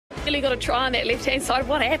Really got to try on that left-hand side.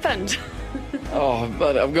 What happened? Oh,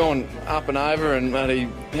 but I've gone up and over and bloody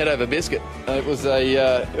head over biscuit. It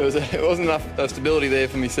wasn't enough stability there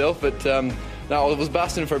for myself, but no, I was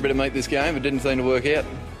busting for a bit of meat this game. It didn't seem to work out.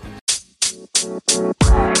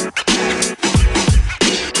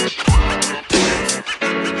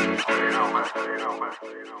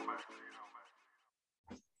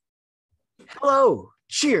 Hello,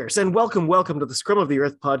 cheers, and welcome to the Scrum of the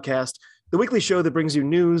Earth podcast, the weekly show that brings you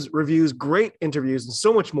news, reviews, great interviews, and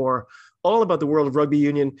so much more, all about the world of rugby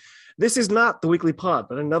union. This is not the weekly pod,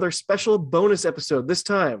 but another special bonus episode. This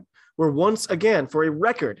time, we're once again, for a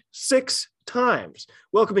record 6 times,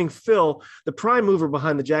 welcoming Phil, the prime mover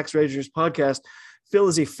behind the Jacks Rangers podcast. Phil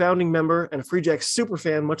is a founding member and a Free Jacks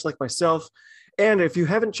superfan, much like myself. And if you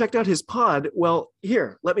haven't checked out his pod, well,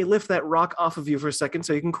 here, let me lift that rock off of you for a second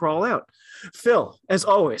so you can crawl out. Phil, as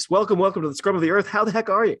always, welcome to the Scrum of the Earth. How the heck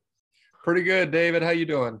are you? Pretty good, David. How you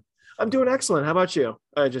doing? I'm doing excellent. How about you?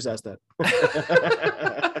 I just asked that.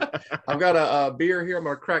 I've got a beer here. I'm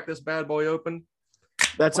going to crack this bad boy open.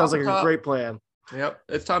 That sounds like a great plan. Yep.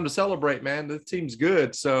 It's time to celebrate, man. The team's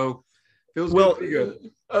good, so feels good to be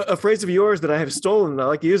good. A phrase of yours that I have stolen and I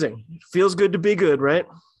like using. Feels good to be good, right?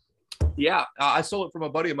 Yeah, I stole it from a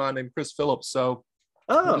buddy of mine named Chris Phillips. So,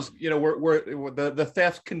 we're the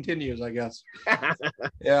theft continues, I guess.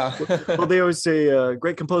 Yeah. Well, they always say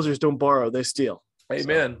great composers don't borrow, they steal.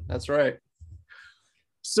 Amen. So. That's right.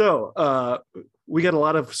 So we got a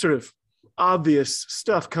lot of sort of obvious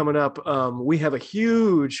stuff coming up. We have a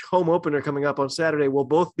huge home opener coming up on Saturday. We'll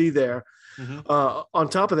both be there. Mm-hmm. On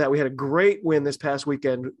top of that, we had a great win this past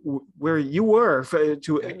weekend where you were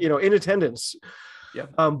in attendance. Yeah.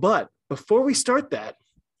 But before we start that,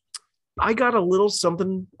 I got a little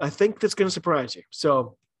something I think that's going to surprise you.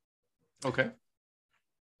 So, okay.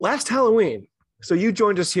 Last Halloween, so you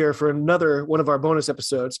joined us here for another one of our bonus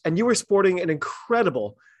episodes, and you were sporting an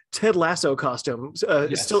incredible Ted Lasso costume.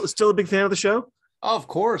 Yes. Still a big fan of the show? Of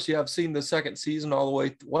course. Yeah, I've seen the second season all the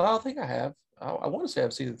way. Well, I think I have. I want to say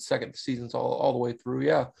I've seen the second seasons all the way through.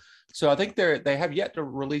 Yeah. So I think they have yet to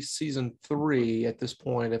release season 3 at this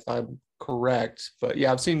point, if I'm correct. But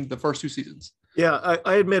yeah, I've seen the first 2 seasons. Yeah,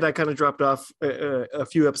 I admit I kind of dropped off a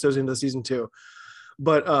few episodes into season 2.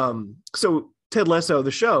 But so Ted Lasso,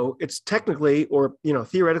 the show, it's technically or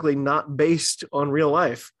theoretically not based on real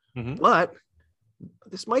life, but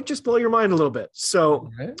this might just blow your mind a little bit. So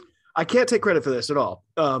I can't take credit for this at all.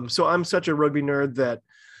 So I'm such a rugby nerd that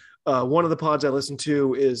one of the pods I listen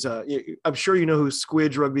to is I'm sure you know who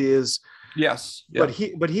Squidge Rugby is. Yes. Yeah.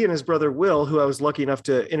 But he and his brother Will, who I was lucky enough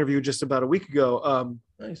to interview just about a week ago,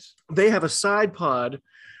 nice. They have a side pod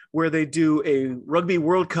where they do a Rugby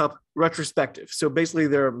World Cup retrospective. So basically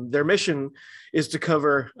their mission is to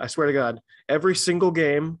cover, I swear to God, every single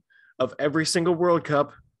game of every single World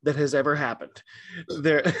Cup that has ever happened.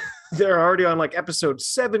 They're already on like episode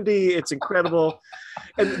 70. It's incredible.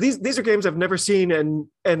 And these are games I've never seen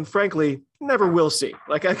and frankly never will see.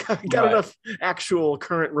 Like I got enough actual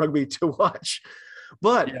current rugby to watch.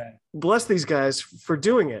 But bless these guys for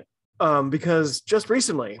doing it. Because just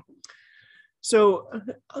recently, so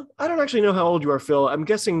I don't actually know how old you are, Phil. I'm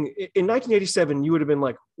guessing in 1987 you would have been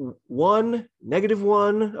like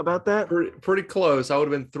 -1, about that. Pretty close. I would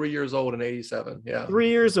have been 3 years old in 87. Yeah. 3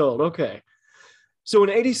 years old. Okay. So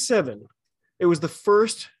in 87, it was the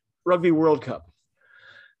first Rugby World Cup.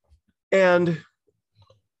 And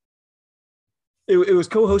it was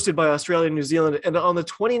co-hosted by Australia and New Zealand. And on the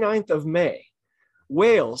 29th of May,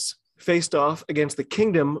 Wales faced off against the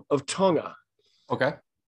Kingdom of Tonga. Okay.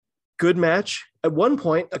 Good match. At one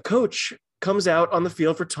point, a coach comes out on the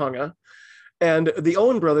field for Tonga, and the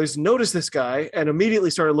Owen brothers noticed this guy and immediately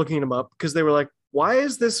started looking him up because they were like, why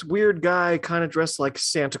is this weird guy kind of dressed like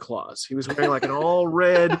Santa Claus? He was wearing like an all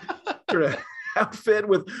red sort of outfit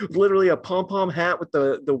with literally a pom-pom hat with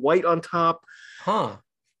the white on top. Huh.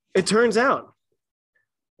 It turns out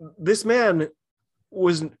this man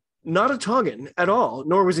was not a Tongan at all,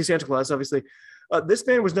 nor was he Santa Claus, obviously. This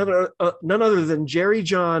man was none other than Jerry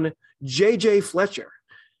John J.J. Fletcher.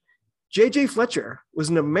 J.J. Fletcher was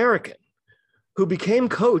an American who became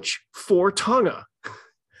coach for Tonga.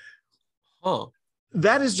 Oh.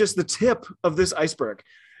 That is just the tip of this iceberg.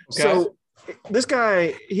 Okay. So this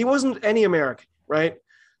guy, he wasn't any American, right?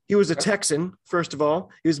 He was a Texan, first of all.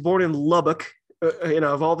 He was born in Lubbock,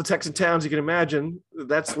 of all the Texan towns you can imagine.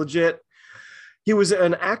 That's legit. He was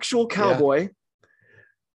an actual cowboy,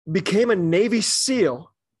 became a Navy SEAL,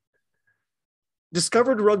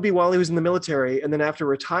 discovered rugby while he was in the military, and then after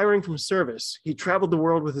retiring from service, he traveled the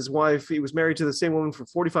world with his wife. He was married to the same woman for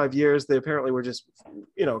 45 years. They apparently were just,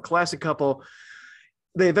 a classic couple.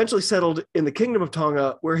 they eventually settled in the Kingdom of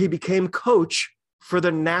Tonga, where he became coach for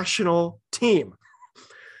the national team.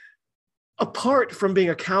 Apart from being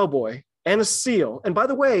a cowboy and a SEAL, and by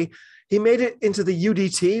the way, he made it into the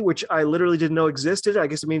UDT, which I literally didn't know existed. I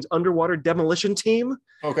guess it means Underwater Demolition Team.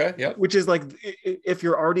 Okay, yeah. Which is like, if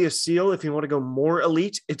you're already a SEAL, if you want to go more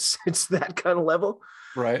elite, it's that kind of level.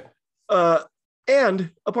 Right.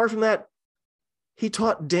 And apart from that, he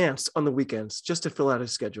taught dance on the weekends just to fill out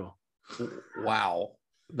his schedule. Wow.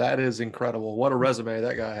 That is incredible. What a resume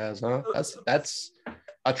that guy has, huh? That's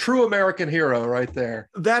a true American hero right there.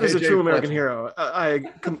 That is a true American Fletcher. hero. I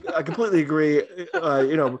completely agree.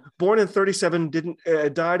 Born in 1937,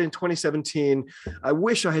 died in 2017. I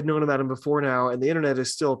wish I had known about him before now. And the internet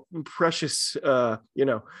is still precious,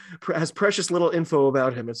 has precious little info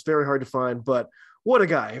about him. It's very hard to find, but what a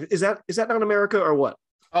guy. Is that not America or what?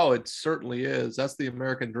 Oh, it certainly is. That's the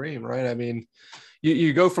American dream, right? I mean,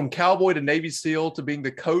 you go from cowboy to Navy SEAL to being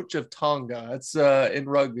the coach of Tonga. It's in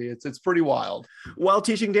rugby. It's pretty wild. While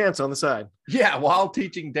teaching dance on the side. Yeah, while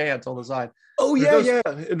teaching dance on the side. Oh yeah.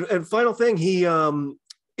 And final thing, he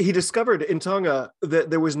discovered in Tonga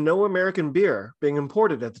that there was no American beer being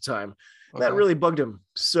imported at the time. Okay. That really bugged him.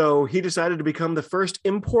 So he decided to become the first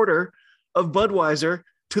importer of Budweiser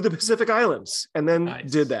to the Pacific Islands, and then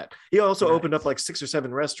did that. He also opened up like 6 or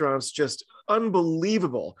 7 restaurants, just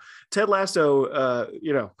unbelievable. Ted Lasso,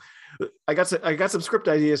 I got some script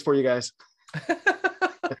ideas for you guys.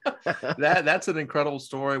 That's an incredible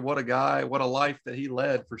story. What a guy, what a life that he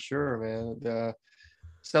led, for sure, man.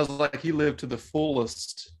 Sounds like he lived to the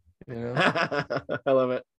fullest, you know. I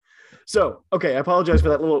love it. So, okay, I apologize for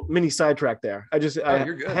that little mini sidetrack there. I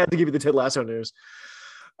had to give you the Ted Lasso news.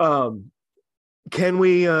 Can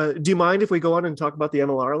we, do you mind if we go on and talk about the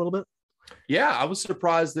MLR a little bit? Yeah, I was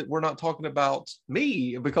surprised that we're not talking about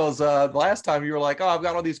me, because last time you were like, oh, I've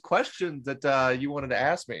got all these questions that you wanted to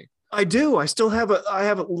ask me. I do. I still have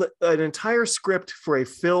an entire script for a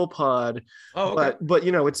Phil pod. Oh, okay. But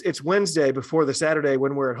it's Wednesday before the Saturday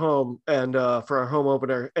when we're at home, and for our home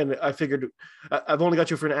opener. And I figured I've only got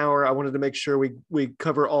you for an hour. I wanted to make sure we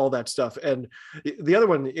cover all that stuff. And the other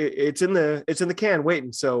one, it's in the can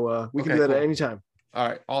waiting. So we can do that at any time. All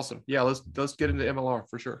right. Awesome. Yeah. Let's get into MLR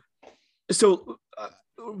for sure. So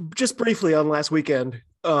just briefly on last weekend,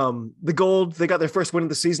 the Gold, they got their first win of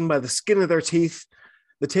the season by the skin of their teeth.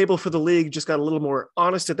 The table for the league just got a little more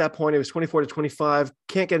honest at that point. It was 24-25.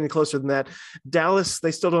 Can't get any closer than that. Dallas,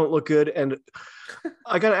 they still don't look good. And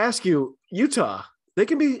I got to ask you, Utah, they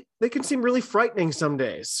can seem really frightening some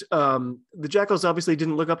days. The Jackals obviously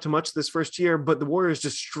didn't look up to much this first year, but the Warriors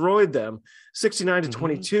destroyed them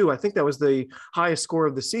 69-22. I think that was the highest score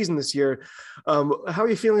of the season this year. How are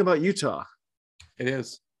you feeling about Utah? It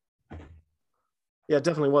is. Yeah, it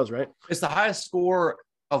definitely was, right? It's the highest score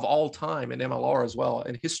of all time in MLR as well,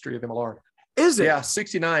 in history of MLR. Is it? Yeah,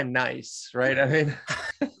 69, nice, right? I mean,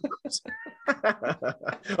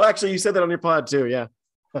 well, actually, you said that on your pod too. Yeah,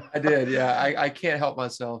 I did. Yeah, I can't help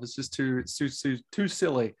myself. It's just too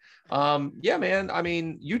silly. Yeah, man. I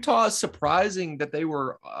mean, Utah is surprising that they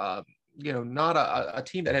were, not a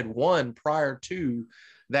team that had won prior to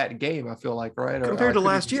that game. I feel like, right? Compared to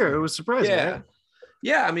last year, it was surprising. Yeah. Right?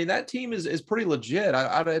 Yeah, I mean, that team is pretty legit.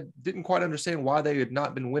 I didn't quite understand why they had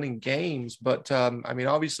not been winning games, but I mean,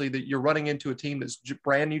 obviously that you're running into a team that's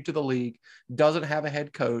brand new to the league, doesn't have a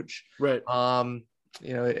head coach, right? And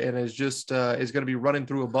is just is going to be running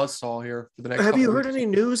through a buzzsaw here for the next. Have you heard any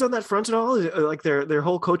news on that front at all? Like their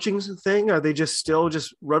whole coaching thing? Are they still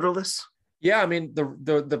rudderless? Yeah, I mean,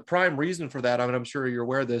 the prime reason for that, I mean, I'm sure you're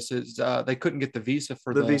aware of this, is they couldn't get the visa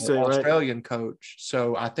for the Australian right? coach.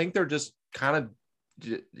 So I think they're just kind of,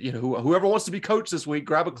 whoever wants to be coach this week,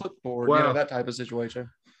 grab a clipboard, wow. That type of situation.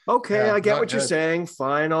 Okay, yeah, I get what you're saying.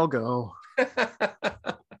 Fine, I'll go.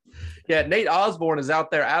 Yeah, Nate Osborne is out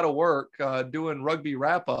there out of work doing rugby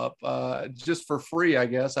wrap-up just for free, I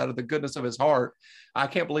guess, out of the goodness of his heart. I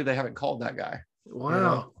can't believe they haven't called that guy.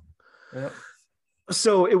 Wow. Yeah.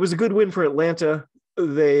 So it was a good win for Atlanta.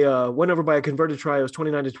 They went over by a converted try. It was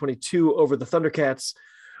 29-22 over the Thundercats.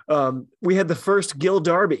 We had the first Gill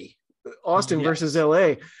Derby. Austin versus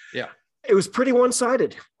LA. Yeah. It was pretty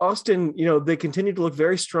one-sided. Austin, they continued to look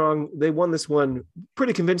very strong. They won this one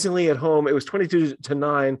pretty convincingly at home. It was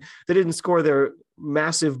 22-9. They didn't score their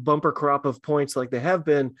massive bumper crop of points like they have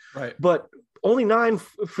been. Right. But only 9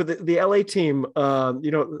 for the LA team.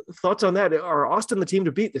 Thoughts on that? Are Austin the team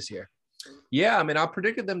to beat this year? Yeah, I mean, I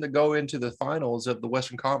predicted them to go into the finals of the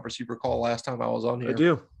Western Conference. You recall last time I was on here. I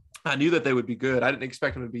do. I knew that they would be good. I didn't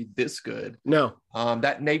expect them to be this good. No.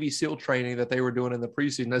 That Navy SEAL training that they were doing in the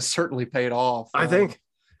preseason has certainly paid off. I think.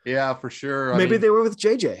 Yeah, for sure. Maybe they were with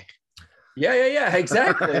JJ. Yeah.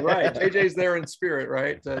 Exactly. Right. JJ's there in spirit,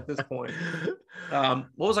 right? At this point. What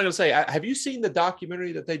was I going to say? Have you seen the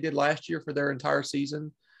documentary that they did last year for their entire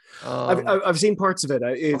season? I've seen parts of it.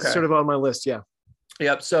 It's Okay. sort of on my list. Yeah.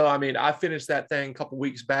 Yep. So, I mean, I finished that thing a couple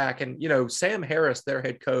weeks back, and Sam Harris, their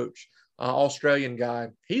head coach, Australian guy,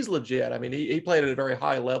 he's legit. I mean, he played at a very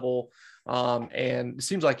high level, and it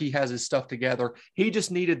seems like he has his stuff together. He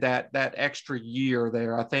just needed that extra year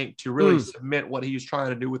there, I think, to really submit what he was trying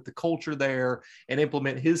to do with the culture there and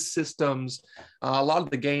implement his systems. A lot of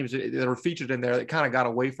the games that are featured in there that kind of got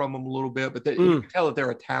away from him a little bit, but you can tell that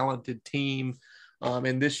they're a talented team.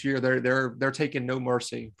 And this year they're taking no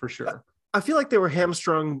mercy for sure. I feel like they were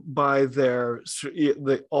hamstrung by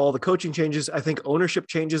all the coaching changes. I think ownership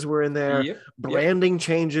changes were in there, branding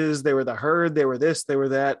changes. They were the Herd. They were this, they were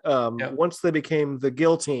that. Once they became the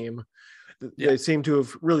Gill team, they seem to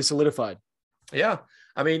have really solidified. Yeah.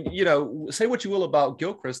 I mean, say what you will about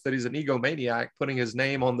Gilchrist, that he's an egomaniac putting his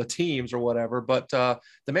name on the teams or whatever, but the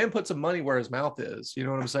man puts some money where his mouth is. You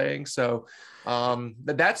know what I'm saying? So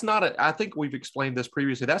that's not I think we've explained this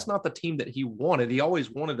previously. That's not the team that he wanted. He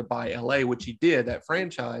always wanted to buy LA, which he did, that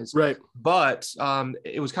franchise. Right. But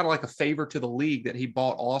it was kind of like a favor to the league that he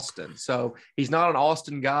bought Austin. So he's not an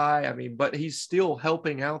Austin guy. I mean, but he's still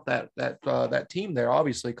helping out that team there,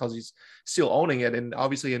 obviously, because he's still owning it, and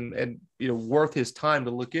obviously and worth his time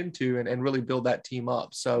to look into and really build that team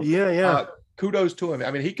up. So kudos to him.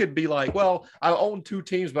 I mean, he could be like, well, I own two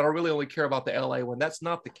teams, but I really only care about the LA one. That's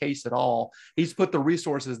not the case at all. He's put the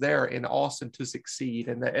resources there in Austin to succeed,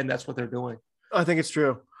 and that's what they're doing. I think it's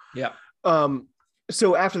true. Yeah.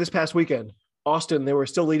 So after this past weekend, Austin, they were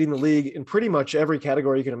still leading the league in pretty much every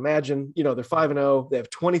category you can imagine. They're 5-0. They have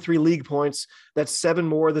 23 league points. That's 7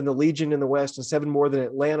 more than the Legion in the West and 7 more than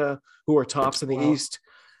Atlanta, who are tops in the East.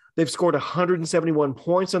 They've scored 171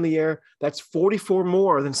 points on the year. That's 44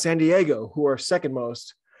 more than San Diego, who are second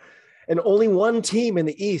most. And only one team in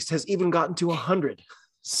the East has even gotten to 100.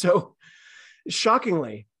 So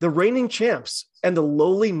shockingly, the reigning champs and the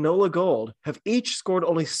lowly NOLA Gold have each scored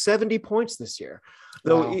only 70 points this year,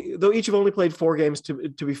 though each have only played 4 games, to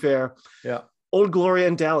be fair. Yeah. Old Gloria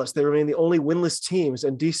and Dallas, they remain the only winless teams,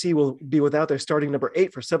 and DC will be without their starting number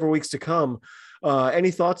 8 for several weeks to come.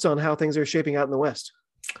 Any thoughts on how things are shaping out in the West?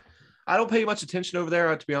 I don't pay much attention over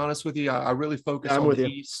there, to be honest with you. I really focus on the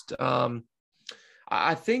East.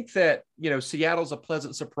 I think that, Seattle's a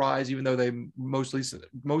pleasant surprise, even though they most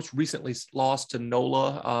recently lost to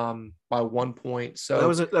NOLA by 1 point. So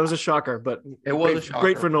that was a shocker, but it was a shocker.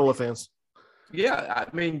 Great for NOLA fans. Yeah,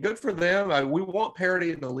 I mean, good for them. We want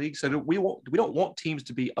parity in the league, so we don't want teams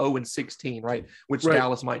to be 0-16, right? Which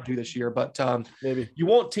Dallas might do this year, but maybe you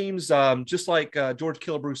want teams just like George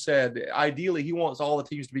Killebrew said. Ideally, he wants all the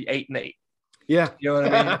teams to be 8-8. Yeah, you know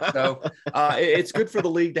what I mean. So it's good for the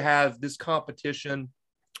league to have this competition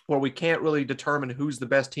where we can't really determine who's the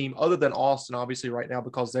best team, other than Austin, obviously, right now,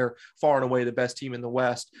 because they're far and away the best team in the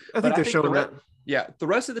West. I think they're showing that. Yeah, the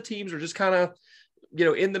rest of the teams are just kind of,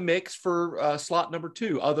 in the mix for slot number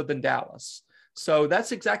 2, other than Dallas. So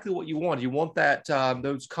that's exactly what you want. You want that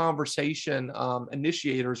those conversation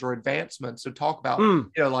initiators or advancements to talk about,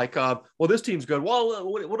 well, this team's good. Well,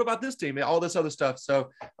 what about this team? All this other stuff. So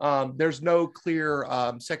there's no clear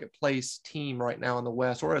second place team right now in the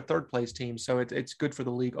West, or a third place team. So it's good for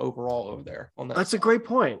the league overall over there. That's a great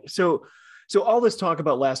point. So all this talk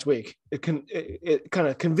about last week, it kind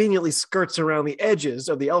of conveniently skirts around the edges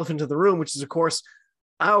of the elephant in the room, which is, of course,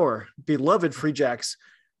 our beloved Free Jacks.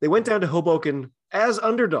 They went down to Hoboken as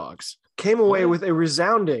underdogs, came away with a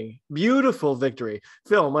resounding, beautiful victory.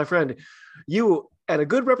 Phil, my friend, you and a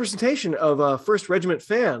good representation of First Regiment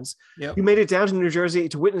fans, you made it down to New Jersey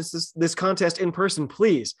to witness this contest in person.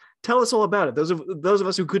 Please tell us all about it. Those of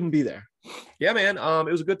us who couldn't be there. Yeah, man,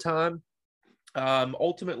 it was a good time.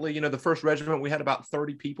 Ultimately, the First Regiment, we had about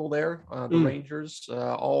 30 people there. The Rangers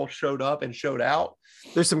all showed up and showed out.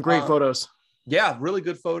 There's some great photos. Yeah, really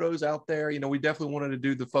good photos out there. We definitely wanted to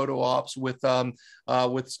do the photo ops with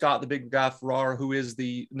Scott, the big guy Farrar, who is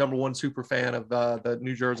the #1 super fan of the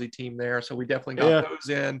New Jersey team there. So we definitely got those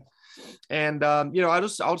in. And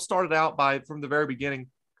I'll start it out from the very beginning.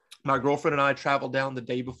 My girlfriend and I traveled down the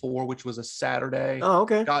day before, which was a Saturday. Oh,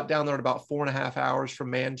 okay. Got down there in about 4.5 hours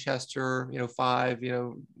from Manchester. 5.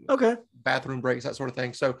 Okay. Bathroom breaks, that sort of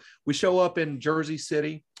thing. So we show up in Jersey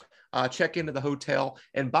City. Check into the hotel.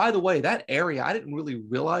 And by the way, that area, I didn't really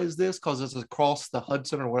realize this because it's across the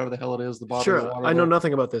Hudson or whatever the hell it is. The bottom of the water. I know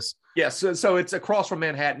nothing about this. Yes. Yeah, so it's across from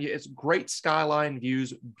Manhattan. It's great skyline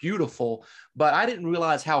views, beautiful. But I didn't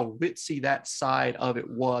realize how ritzy that side of it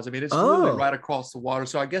was. I mean, it's really right across the water.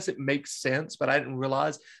 So I guess it makes sense, but I didn't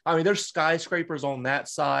realize. I mean, there's skyscrapers on that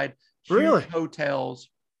side, huge Really? hotels.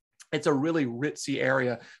 It's a really ritzy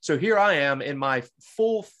area. So here I am in my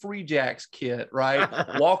full Free Jacks kit, right?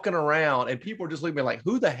 Walking around, and people are just looking at me like,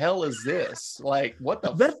 who the hell is this? Like, what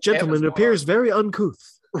the That gentleman appears very uncouth.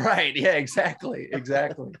 Right. Yeah, exactly.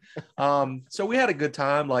 Exactly. So we had a good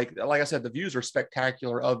time. Like I said, the views are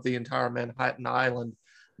spectacular of the entire Manhattan Island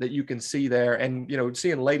that you can see there. And, you know,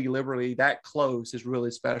 seeing Lady Liberty that close is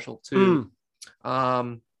really special too.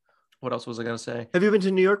 What else was I going to say? Have you been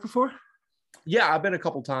to New York before? Yeah, I've been a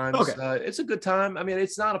couple times. Okay. It's a good time. I mean,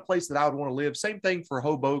 it's not a place that I would want to live. Same thing for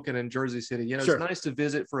Hoboken and Jersey City. You know, Sure. It's nice to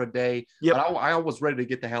visit for a day. Yep. But I was ready to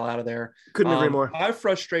get the hell out of there. Couldn't agree more. My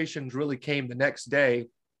frustrations really came the next day.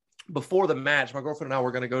 Before the match, my girlfriend and I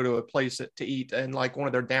were going to go to a place to eat in like one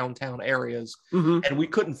of their downtown areas, and we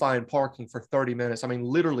couldn't find parking for 30 minutes. I mean,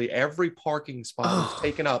 literally every parking spot was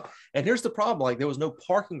taken up. And here's the problem: like there was no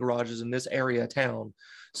parking garages in this area of town,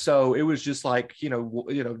 so it was just like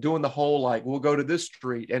doing the whole like we'll go to this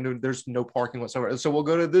street and there's no parking whatsoever, so we'll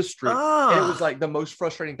go to this street. And it was like the most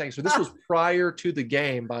frustrating thing. So this was prior to the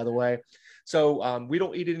game, by the way. So we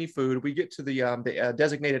don't eat any food. We get to the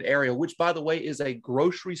designated area, which, by the way, is a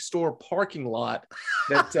grocery store parking lot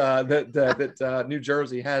that New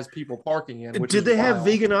Jersey has people parking in. Did they have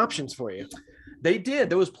vegan options for you? They did.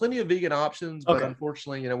 There was plenty of vegan options, but Okay.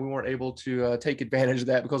 unfortunately, we weren't able to take advantage of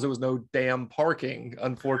that because there was no damn parking,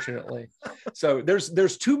 unfortunately. So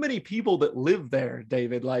there's too many people that live there,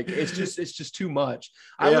 David. Like it's just too much.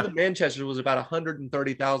 I live in Manchester. It was about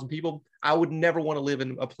 130,000 people. I would never want to live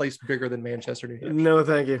in a place bigger than Manchester, New Hampshire. No,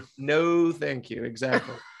 thank you. No, thank you.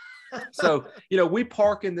 Exactly. So, we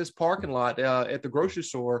park in this parking lot at the grocery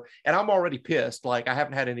store, and I'm already pissed. Like I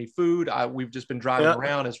haven't had any food. We've just been driving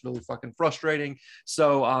around. It's really fucking frustrating.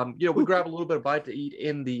 So, we grab a little bit of bite to eat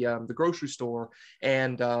in the grocery store.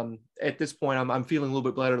 And at this point, I'm feeling a little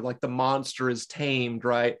bit better. Like the monster is tamed,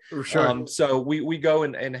 right? Sure. So we go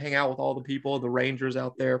and hang out with all the people, the Rangers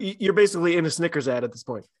out there. You're basically in a Snickers ad at this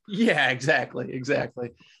point. Yeah, exactly.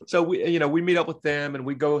 So we meet up with them and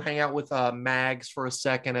we go hang out with Mags for a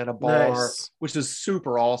second at a bar, Nice. which is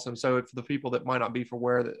super awesome. So for the people that might not be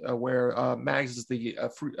aware, Mags is the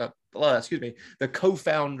the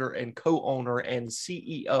co-founder and co-owner and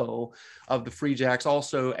CEO of the Free Jacks,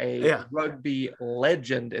 also a rugby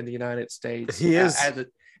legend in the United States. He is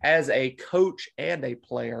as a coach and a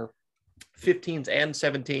player. 15s and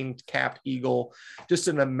 17 capped Eagle, just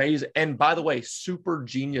an amazing, and by the way, super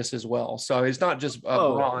genius as well. So he's not just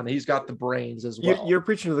brawn, he's got the brains as well. You're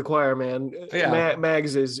preaching to the choir, man. Yeah.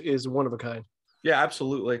 Mags is one of a kind. Yeah,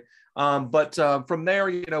 absolutely. But from there,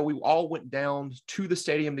 we all went down to the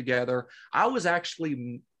stadium together.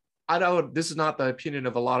 I know this is not the opinion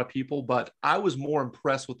of a lot of people, but I was more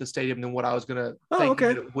impressed with the stadium than what I was going to think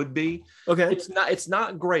that it would be. Okay. It's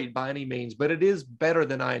not great by any means, but it is better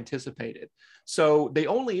than I anticipated. So the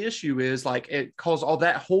only issue is like it caused all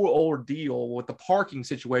that whole ordeal with the parking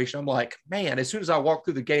situation. I'm like, man, as soon as I walk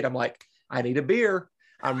through the gate, I'm like, I need a beer.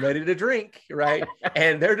 I'm ready to drink, right?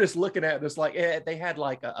 And they're just looking at this like they had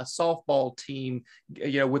like a softball team,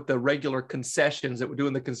 with the regular concessions that were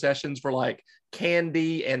doing the concessions for like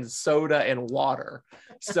candy and soda and water.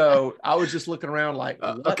 So I was just looking around like,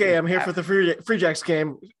 okay, I'm here for the Free Jacks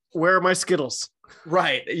game. Where are my Skittles?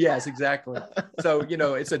 Right. Yes, exactly. So,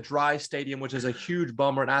 it's a dry stadium, which is a huge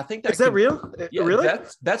bummer. And I think Is that real? Yeah, really?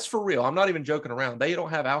 That's for real. I'm not even joking around. They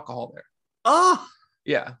don't have alcohol there. Oh,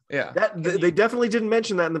 yeah. they definitely didn't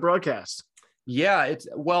mention that in the broadcast. Yeah,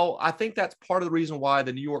 I think that's part of the reason why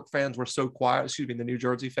the New York fans were so quiet. The New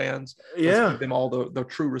Jersey fans. Yeah. Let's give them all the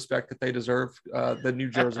true respect that they deserve, the New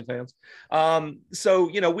Jersey fans.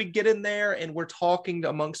 So, we get in there and we're talking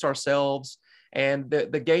amongst ourselves. And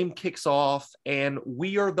the game kicks off and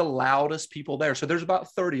we are the loudest people there. So there's about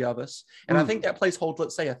 30 of us. And I think that place holds,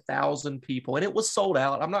 let's say 1,000 people, and it was sold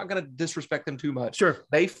out. I'm not going to disrespect them too much. Sure.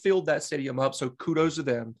 They filled that stadium up. So kudos to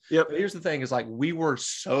them. Yep. But here's the thing is like, we were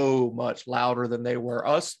so much louder than they were.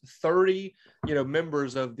 Us 30,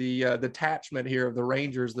 members of the detachment here of the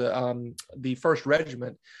Rangers, the first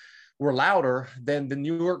regiment, were louder than the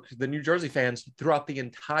New Jersey fans throughout the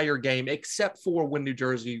entire game, except for when New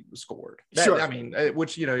Jersey scored. Sure. I mean,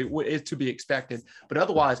 which, is to be expected, but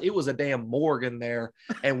otherwise it was a damn morgue in there.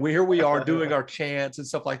 And here we are doing our chants and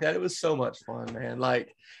stuff like that. It was so much fun, man.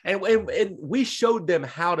 Like, and we showed them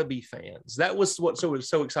how to be fans. That was what was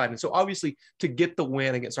so exciting. So obviously to get the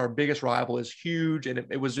win against our biggest rival is huge. And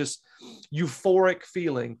it was just euphoric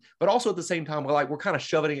feeling, but also at the same time, we're kind of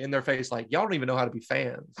shoving it in their face. Like, y'all don't even know how to be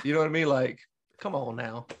fans. You know what I mean? Like, Come on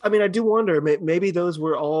now. I mean, I do wonder, maybe those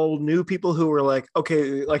were all new people who were like,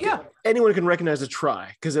 okay, like anyone can recognize a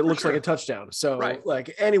try because it looks like a touchdown. So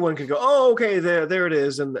like anyone can go, oh, okay, there it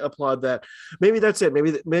is, and applaud that. Maybe that's it.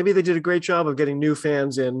 Maybe they did a great job of getting new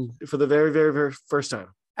fans in for the very, very, very first time.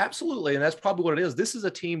 Absolutely. And that's probably what it is. This is a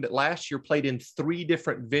team that last year played in 3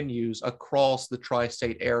 different venues across the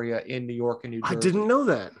tri-state area in New York and New Jersey. I didn't know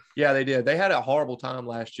that. Yeah, they did. They had a horrible time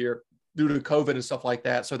last year due to COVID and stuff like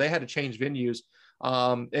that. So they had to change venues.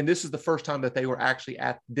 And this is the first time that they were actually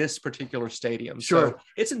at this particular stadium. Sure. So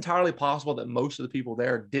it's entirely possible that most of the people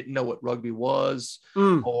there didn't know what rugby was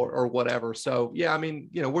or whatever. So, yeah, I mean,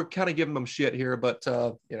 we're kind of giving them shit here, but,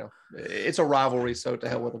 it's a rivalry. So to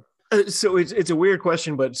hell with them. So it's a weird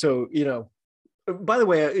question, but so, by the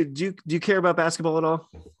way, do you care about basketball at all?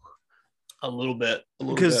 A little bit.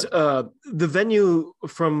 Because the venue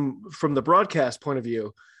from the broadcast point of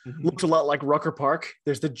view looked a lot like Rucker Park.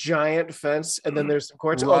 There's the giant fence, and then there's some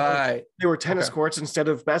courts. Right. Oh, they were tennis courts instead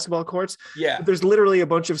of basketball courts. Yeah. There's literally a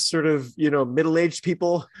bunch of sort of, middle-aged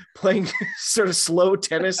people playing sort of slow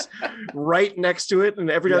tennis right next to it. And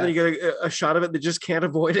every time you get a shot of it, they just can't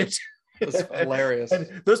avoid it. It's hilarious.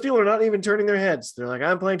 And those people are not even turning their heads. They're like,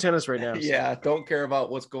 I'm playing tennis right now. So. Yeah. Don't care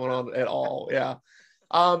about what's going on at all. Yeah.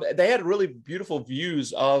 They had really beautiful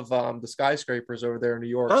views of the skyscrapers over there in New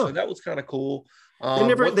York. So that was kind of cool.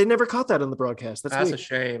 They never caught that on the broadcast. That's a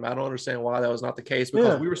shame. I don't understand why that was not the case,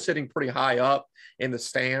 because we were sitting pretty high up in the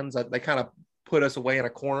stands. They kind of put us away in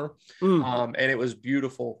a corner, and it was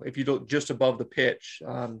beautiful. If you look just above the pitch,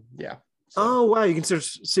 So. Oh wow! You can sort of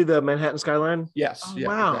see the Manhattan skyline. Yes. Oh, yeah.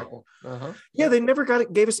 Wow. Exactly. Yeah, they never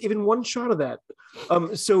gave us even one shot of that.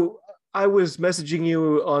 So I was messaging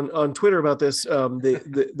you on Twitter about this.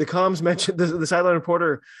 The comms mentioned the sideline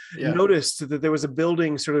reporter noticed that there was a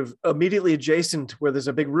building sort of immediately adjacent where there's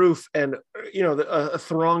a big roof, and a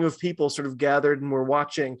throng of people sort of gathered and were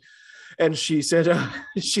watching. And she said,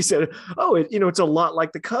 "Oh, it's a lot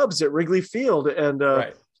like the Cubs at Wrigley Field." And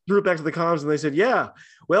threw it back to the comms, and they said, "Yeah,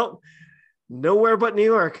 well, nowhere but New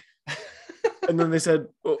York." And then they said,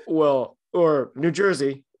 "Well, or New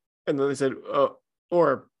Jersey," and then they said,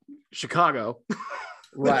 "Or Chicago."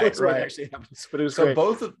 Right. Actually happens, but it was so great.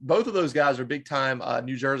 both of those guys are big time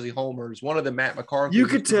New Jersey homers. One of them, Matt McCarthy. You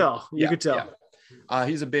could tell.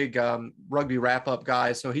 He's a big rugby wrap up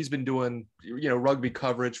guy. So he's been doing, rugby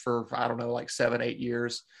coverage for, I don't know, like 7-8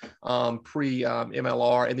 years, pre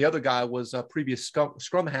MLR. And the other guy was a previous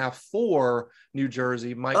scrum half for New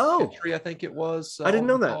Jersey, Mike Petrie, I think it was. I didn't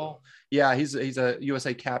know that. Yeah, he's a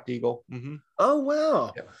USA capped Eagle. Mm-hmm. Oh,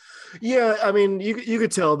 wow. Yeah, I mean, you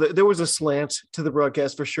could tell that there was a slant to the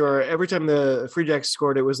broadcast for sure. Every time the Free Jacks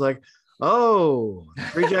scored, it was like, oh,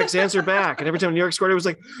 Free Jacks answer back. And every time New York scored, it was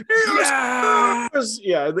like,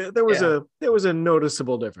 there was a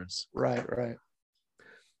noticeable difference. Right.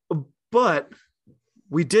 But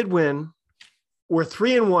we did win. We're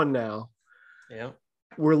 3-1 now. Yeah.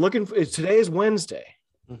 We're looking for today is Wednesday.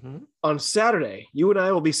 Mm-hmm. On Saturday, you and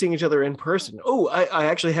I will be seeing each other in person. Oh, I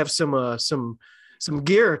actually have some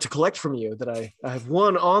gear to collect from you that I have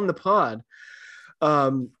won on the pod.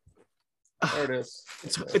 There it is.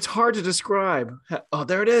 It's hard to describe. Oh,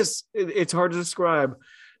 there it is. It's hard to describe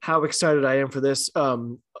how excited I am for this.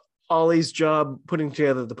 Ollie's job putting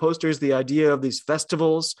together the posters, the idea of these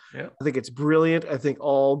festivals. Yeah. I think it's brilliant. I think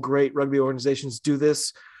all great rugby organizations do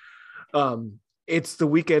this. It's the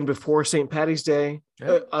weekend before St. Paddy's Day.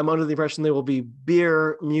 Yeah. I'm under the impression there will be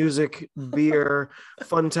beer, music, beer,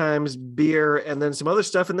 fun times, beer, and then some other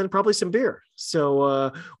stuff, and then probably some beer.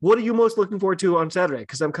 So what are you most looking forward to on Saturday?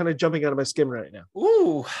 Because I'm kind of jumping out of my skin right now.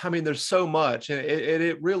 Ooh, I mean, there's so much. And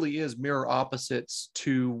it really is mirror opposites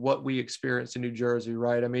to what we experienced in New Jersey,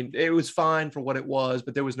 right? I mean, it was fine for what it was,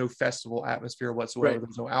 but there was no festival atmosphere whatsoever. Right. There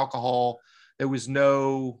was no alcohol. There was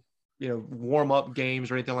no warm up games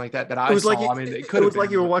or anything like that I saw. I mean, it was like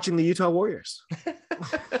you were watching the Utah Warriors.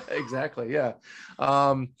 Exactly. Yeah.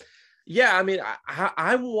 I mean,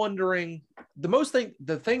 I'm wondering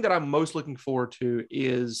the thing that I'm most looking forward to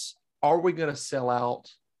is, are we going to sell out?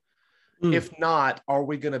 If not, are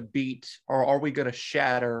we going to beat, or are we going to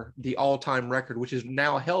shatter the all-time record, which is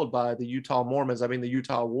now held by the Utah Warriors,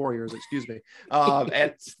 excuse me,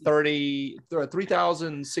 at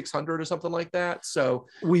 3,600 or something like that. So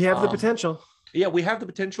we have the potential. Yeah, we have the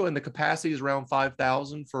potential, and the capacity is around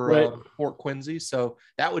 5,000 for Port Quincy. So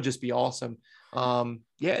that would just be awesome.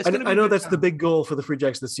 It's I know that's the big goal for the Free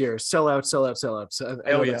Jacks this year. Sell out. So I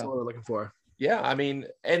know that's what we're looking for. Yeah, I mean,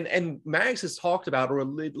 and Mags has talked about, or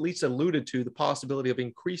at least alluded to, the possibility of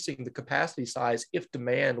increasing the capacity size if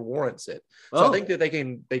demand warrants it. So I think that they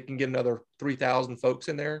can get another 3,000 folks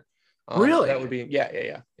in there. Really? That would be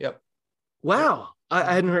yep. Wow.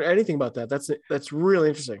 I hadn't heard anything about that. That's really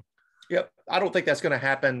interesting. Yep. I don't think that's going to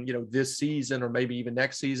happen, this season or maybe even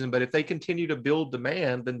next season. But if they continue to build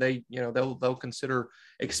demand, then they'll consider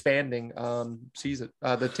expanding the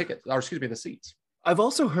seats. I've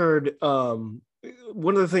also heard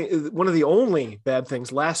one of the only bad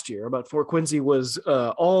things last year about Fort Quincy was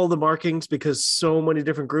all the markings, because so many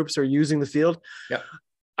different groups are using the field. Yeah.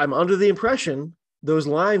 I'm under the impression those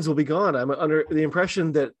lines will be gone. I'm under the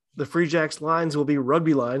impression that the Free Jacks lines will be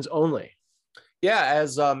rugby lines only. Yeah,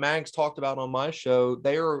 as Mags talked about on my show,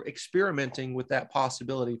 they are experimenting with that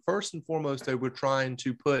possibility. First and foremost, they were trying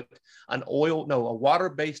to put a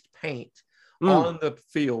water-based paint on the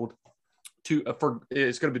field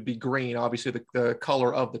it's going to be green, obviously the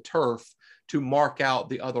color of the turf, to mark out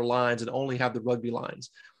the other lines and only have the rugby lines.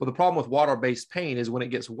 Well, the problem with water-based paint is when it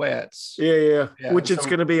gets wet. Yeah. Which it's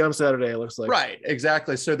going to be on Saturday, it looks like. Right,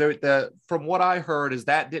 exactly. So from what I heard is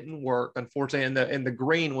that didn't work, unfortunately, and the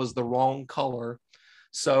green was the wrong color.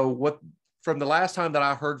 So from the last time that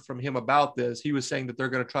I heard from him about this, he was saying that they're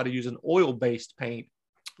going to try to use an oil-based paint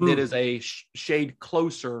that is a shade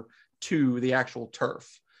closer to the actual turf.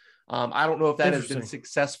 I don't know if that has been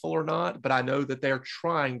successful or not, but I know that they're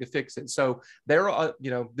trying to fix it. So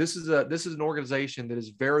this is an organization that is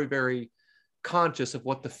very, very conscious of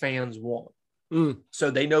what the fans want. So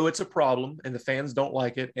they know it's a problem and the fans don't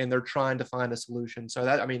like it, and they're trying to find a solution. So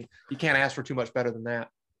you can't ask for too much better than that.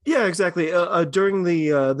 Yeah, exactly. During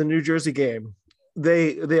the New Jersey game,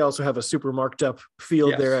 they also have a super marked up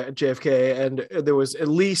field there at JFK, and there was at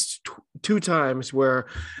least two times where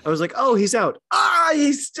I was like, "Oh, he's out!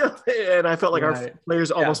 He's still," and I felt like our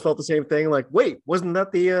players almost felt the same thing. Like, wait, wasn't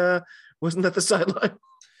that the sideline?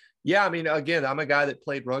 Yeah, again, I'm a guy that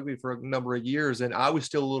played rugby for a number of years, and I was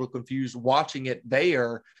still a little confused watching it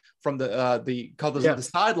there from the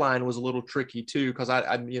sideline was a little tricky too, because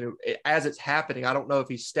as it's happening, I don't know if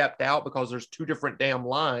he stepped out because there's two different damn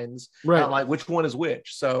lines, right? Like which one is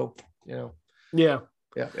which. So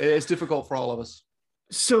it's difficult for all of us.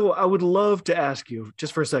 So I would love to ask you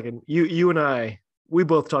just for a second. You and I, we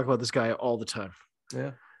both talk about this guy all the time.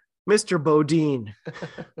 Yeah. Mr. Bodine.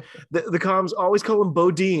 the comms always call him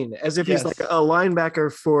Bodine, as if he's like a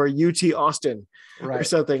linebacker for UT Austin or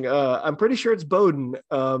something. I'm pretty sure it's Bowden.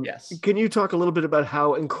 Yes. Can you talk a little bit about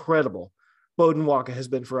how incredible Bowden Waka has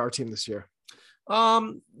been for our team this year?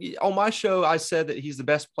 On my show, I said that he's the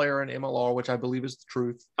best player in MLR, which I believe is the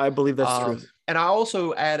truth. I believe that's the truth. And I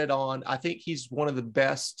also added on, I think he's one of the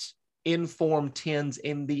best informed 10s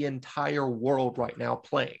in the entire world right now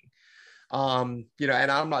playing. And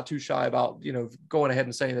I'm not too shy about, going ahead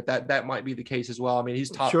and saying that might be the case as well. He's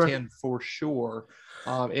top 10 for sure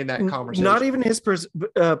in that conversation. Not even his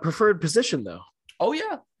preferred position though. Oh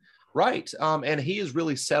yeah. Right. And he has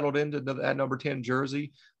really settled into that number 10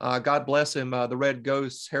 jersey. God bless him. The Red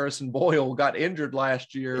Ghost, Harrison Boyle, got injured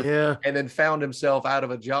last year and then found himself out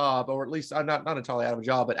of a job, or at least not entirely out of a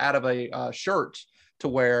job, but out of a shirt to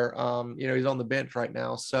wear. He's on the bench right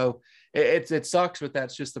now. So it sucks, but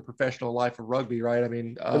that's just the professional life of rugby, right?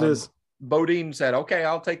 It is. Bodine said, okay,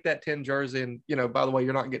 I'll take that 10 jersey. And, by the way,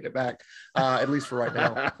 you're not getting it back, at least for right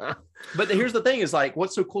now. But here's the thing is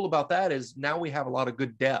what's so cool about that is now we have a lot of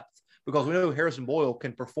good depth, because we know Harrison Boyle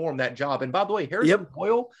can perform that job. And by the way, Harrison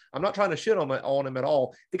Boyle, I'm not trying to shit on him at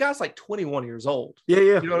all. The guy's 21 years old. Yeah.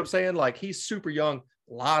 You know what I'm saying? He's super young,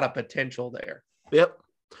 a lot of potential there. Yep.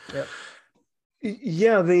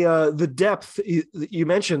 Yeah, the depth you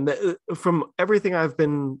mentioned, that from everything I've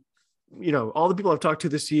been, all the people I've talked to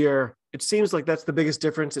this year, it seems like that's the biggest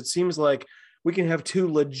difference. It seems like we can have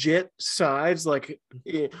two legit sides,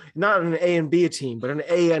 not an A and B team, but an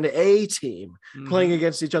A and A team playing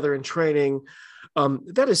against each other in training.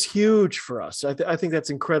 That is huge for us. I think that's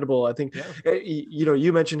incredible. I think,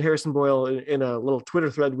 you mentioned Harrison Boyle in a little Twitter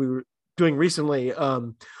thread we were doing recently.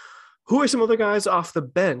 Who are some other guys off the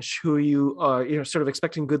bench who you are, sort of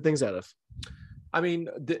expecting good things out of?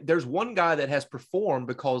 There's one guy that has performed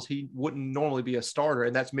because he wouldn't normally be a starter,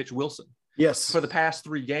 and that's Mitch Wilson. Yes. For the past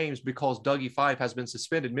 3 games, because Dougie Fife has been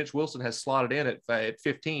suspended, Mitch Wilson has slotted in at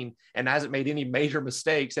 15 and hasn't made any major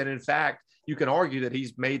mistakes. And in fact, you can argue that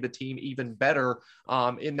he's made the team even better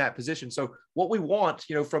in that position. So what we want,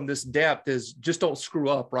 from this depth is just don't screw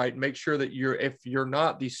up, right? Make sure that if you're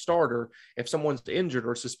not the starter, if someone's injured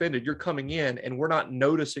or suspended, you're coming in and we're not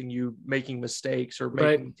noticing you making mistakes or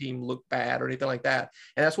making the team look bad or anything like that.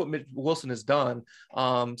 And that's what Mitch Wilson has done.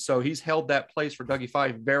 So he's held that place for Dougie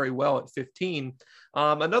Fife very well at 15.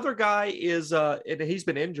 Another guy is, and he's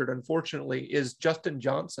been injured, unfortunately, is Justin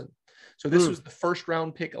Johnson. So this was the first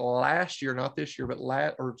round pick last year, not this year, but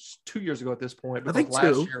 2 years ago at this point. I think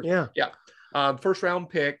last two. year, Yeah. First round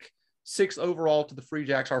pick, 6th overall to the Free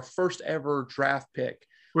Jacks, our first ever draft pick.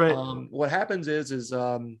 Right. What happens is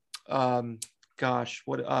Matumbu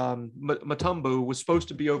was supposed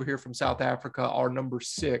to be over here from South Africa, our number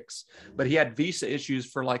 6, but he had visa issues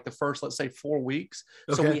for like the first, let's say, 4 weeks.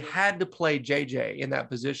 So we had to play JJ in that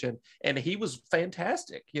position, and he was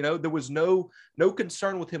fantastic. You know, there was no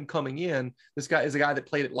concern with him coming in. This guy is a guy that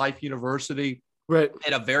played at Life University. Right.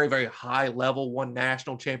 At a very, very high level, won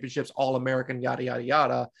national championships, All-American, yada, yada,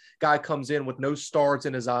 yada. Guy comes in with no stars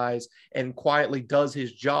in his eyes and quietly does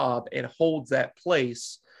his job and holds that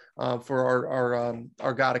place for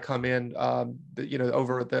our guy to come in,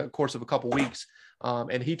 over the course of a couple weeks.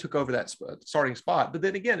 And he took over that starting spot. But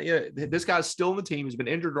then again, this guy's still on the team. He's been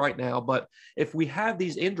injured right now. But if we have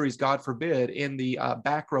these injuries, God forbid, in the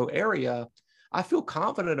back row area, I feel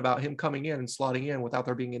confident about him coming in and slotting in without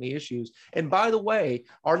there being any issues. And by the way,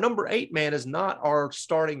 our number 8 man is not our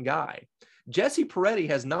starting guy. Jesse Peretti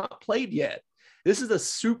has not played yet. This is a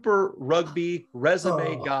super rugby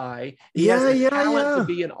resume guy. He has the talent to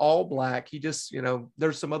be an All Black. He just,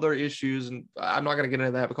 there's some other issues, and I'm not going to get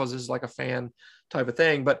into that because this is like a fan type of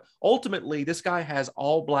thing. But ultimately, this guy has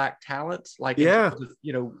All Black talent, like, in terms of,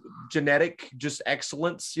 genetic, just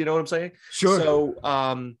excellence. You know what I'm saying? Sure. So,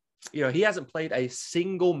 he hasn't played a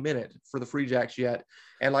single minute for the Free Jacks yet.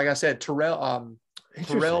 And like I said, Terrell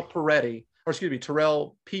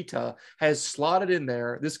Pita has slotted in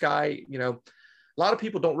there. This guy, a lot of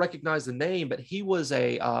people don't recognize the name, but he was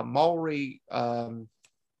a Maori,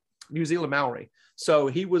 New Zealand Maori. So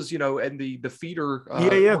he was, in the feeder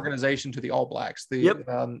organization to the All Blacks.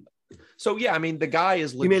 So, I mean, the guy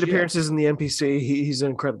is legit. He made appearances in the NPC. He's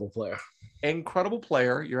an incredible player. Incredible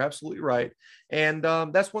player. You're absolutely right. And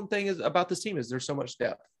that's one thing about this team is there's so much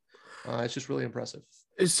depth. It's just really impressive.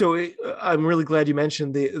 So I'm really glad you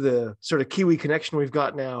mentioned the sort of Kiwi connection we've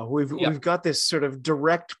got now. We've got this sort of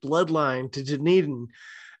direct bloodline to Dunedin.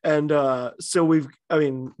 And so maybe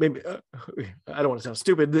I don't want to sound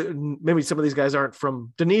stupid. Maybe some of these guys aren't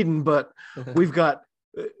from Dunedin, but we've got,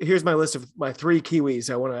 here's my list of my 3 Kiwis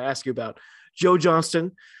I want to ask you about. Joe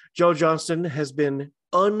Johnston. Joe Johnston has been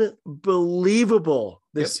unbelievable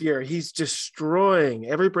this year. He's destroying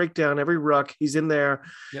every breakdown, every ruck. He's in there.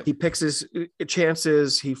 He picks his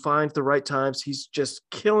chances. He finds the right times. He's just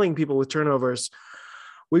killing people with turnovers.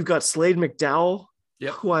 We've got Slade McDowell,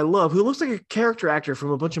 who I love, who looks like a character actor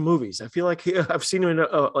from a bunch of movies. I feel like I've seen him in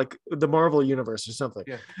like the Marvel universe or something.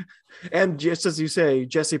 And just as you say,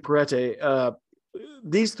 Jesse Peretti,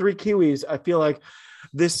 these 3 Kiwis, I feel like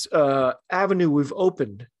this avenue we've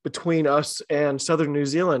opened between us and Southern New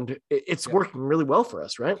Zealand, it's working really well for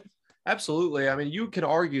us, right? Absolutely. I mean, you can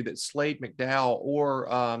argue that Slade McDowell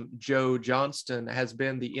or Joe Johnston has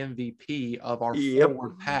been the MVP of our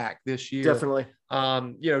forward pack this year. Definitely.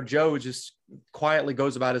 Joe just quietly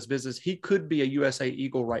goes about his business. He could be a USA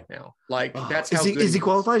Eagle right now. Like, that's how is he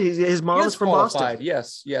qualified? His mom is from Boston.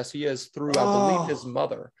 Yes, he is through, I believe, his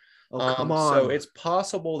mother. Oh, come on. So it's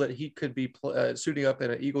possible that he could be suiting up in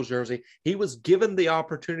an Eagles jersey. He was given the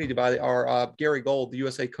opportunity by our Gary Gold, the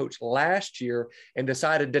USA coach, last year, and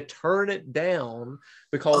decided to turn it down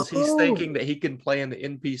because he's thinking that he can play in the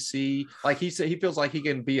NPC. Like, he said, he feels like he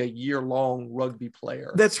can be a year-long rugby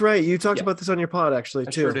player. That's right. You talked about this on your pod, actually,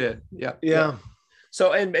 too. I sure did. Yeah.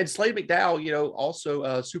 So, and Slade McDowell, also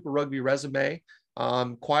a Super Rugby resume,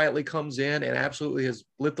 quietly comes in and absolutely has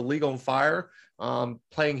lit the league on fire.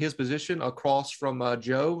 Playing his position across from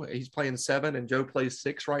Joe. He's playing 7 and Joe plays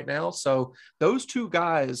 6 right now. So those 2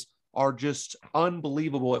 guys are just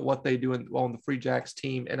unbelievable at what they do on the Free Jacks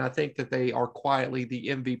team. And I think that they are quietly the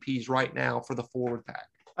MVPs right now for the forward pack.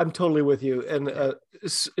 I'm totally with you. And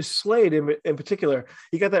Slade in particular,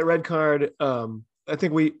 he got that red card. I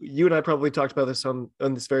think you and I probably talked about this on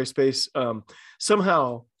this very space.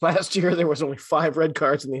 Somehow last year, there was only 5 red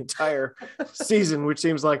cards in the entire season, which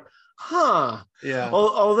seems like, yeah.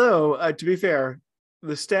 Although to be fair,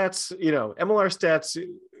 the stats, MLR stats,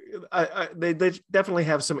 they definitely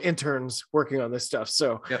have some interns working on this stuff.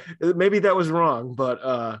 So maybe that was wrong,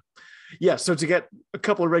 but so to get a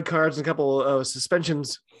couple of red cards and a couple of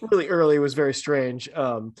suspensions really early was very strange.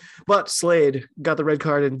 But Slade got the red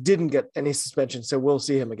card and didn't get any suspension, so we'll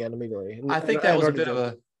see him again immediately. I think that was a bit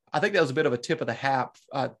of a tip of the hat,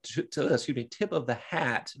 tip of the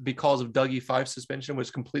hat, because of Dougie Fife's suspension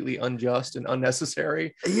was completely unjust and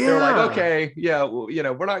unnecessary. Yeah. They're like, okay,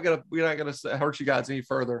 we're not gonna hurt you guys any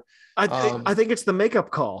further. I think it's the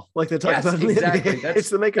makeup call, like they talk about. Exactly. It's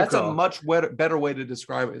the makeup call. That's a much better way to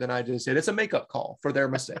describe it than I just said. It's a makeup call for their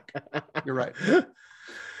mistake. You're right.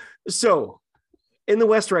 So, in the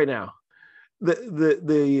West right now,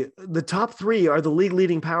 the top three are the league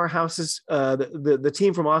leading powerhouses. The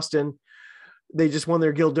team from Austin, they just won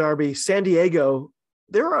their Guild Derby. San Diego,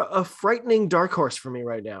 they're a frightening dark horse for me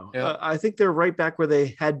right now. Yeah. I think they're right back where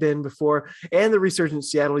they had been before. And the resurgent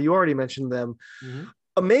Seattle, you already mentioned them. Mm-hmm.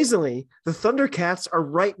 Amazingly, the Thundercats are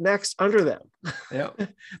right next under them. Yeah.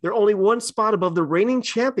 They're only one spot above the reigning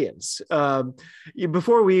champions.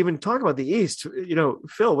 Before we even talk about the East,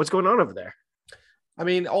 Phil, what's going on over there? I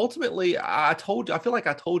mean, ultimately, I feel like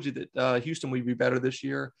I told you that Houston would be better this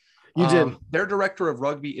year. You did. Their director of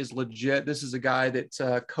rugby is legit. This is a guy that's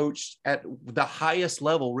coached at the highest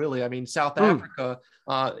level, really. I mean, South Africa,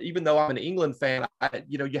 even though I'm an England fan,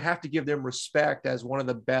 you have to give them respect as one of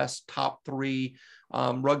the best top three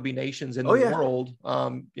rugby nations in the world,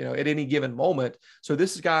 at any given moment. So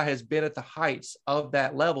this guy has been at the heights of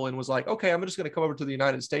that level and was like, okay, I'm just going to come over to the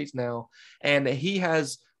United States now. And he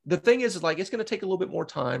has. The thing is like, it's going to take a little bit more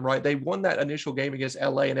time, right? They won that initial game against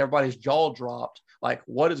LA and everybody's jaw dropped. Like,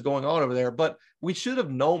 what is going on over there? But we should have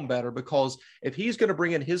known better, because if he's going to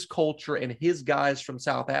bring in his culture and his guys from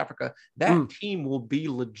South Africa, that team will be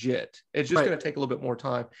legit. It's just going to take a little bit more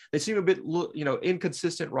time. They seem a bit,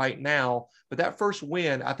 inconsistent right now, but that first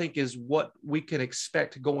win, I think, is what we can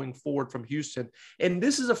expect going forward from Houston. And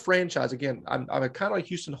this is a franchise. Again, I'm a kind of a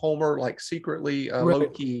Houston homer, like secretly low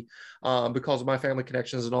key, because of my family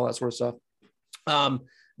connections and all that sort of stuff.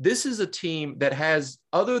 This is a team that has,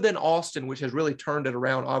 other than Austin, which has really turned it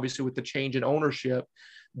around, obviously, with the change in ownership,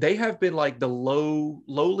 they have been like the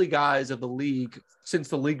lowly guys of the league since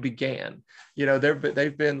the league began.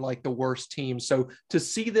 They've been like the worst team. So to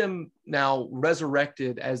see them now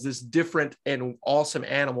resurrected as this different and awesome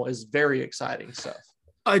animal is very exciting stuff.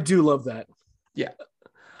 I do love that. Yeah.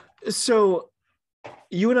 So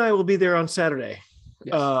you and I will be there on Saturday.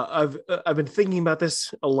 Yes. I've been thinking about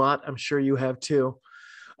this a lot. I'm sure you have too.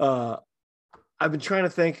 I've been trying to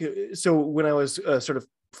think. So when I was sort of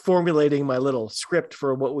formulating my little script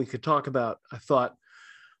for what we could talk about, I thought,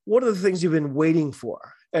 what are the things you've been waiting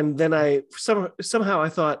for? And then I somehow I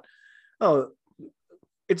thought, oh,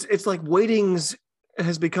 it's like waitings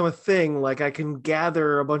has become a thing. Like I can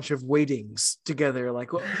gather a bunch of waitings together. Like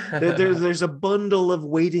there's a bundle of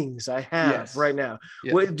waitings I have right now.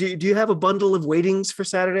 Yes. Do you have a bundle of waitings for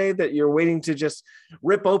Saturday that you're waiting to just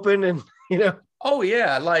rip open and Oh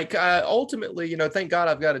yeah. Like ultimately, thank God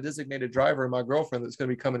I've got a designated driver and my girlfriend that's going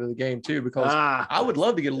to be coming to the game too, because I would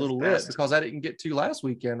love to get a little lit, because I didn't get to last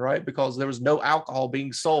weekend, right? Because there was no alcohol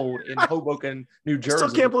being sold in Hoboken, New Jersey. I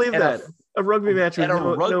still can't believe that. A rugby match with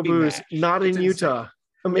no booze, match. Not in Utah.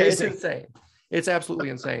 Amazing. Yeah, it's insane. It's absolutely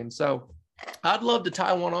insane. So I'd love to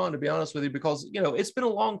tie one on, to be honest with you, because, it's been a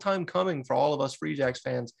long time coming for all of us Free Jacks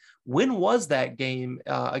fans. When was that game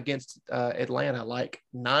against Atlanta? Like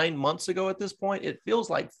 9 months ago at this point? It feels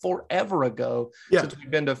like forever ago since we've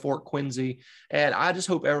been to Fort Quincy. And I just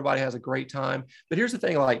hope everybody has a great time. But here's the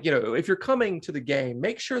thing, like, if you're coming to the game,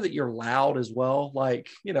 make sure that you're loud as well. Like,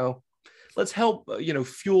 let's help,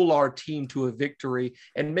 fuel our team to a victory,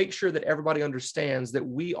 and make sure that everybody understands that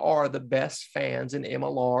we are the best fans in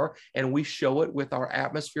MLR, and we show it with our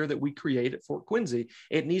atmosphere that we create at Fort Quincy.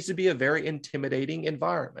 It needs to be a very intimidating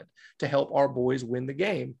environment to help our boys win the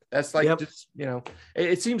game. That's like, just,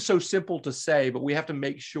 it seems so simple to say, but we have to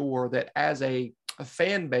make sure that as a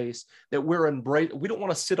fan base that we're we don't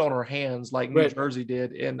want to sit on our hands like New Jersey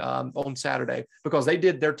did on Saturday, because they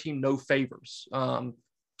did their team no favors.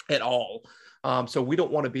 At all. So we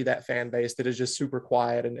don't want to be that fan base that is just super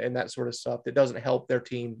quiet and that sort of stuff that doesn't help their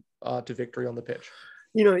team to victory on the pitch.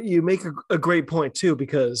 You make a great point too,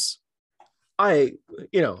 because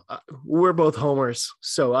we're both homers,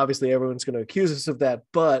 so obviously everyone's going to accuse us of that,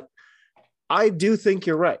 but I do think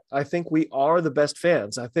you're right. I think we are the best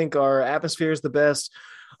fans. I think our atmosphere is the best.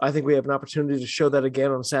 I think we have an opportunity to show that again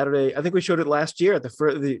on Saturday. I think we showed it last year at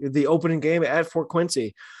the opening game at Fort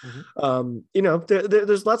Quincy. Mm-hmm.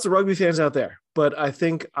 There's lots of rugby fans out there, but I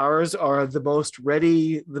think ours are the most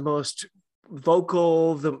ready, the most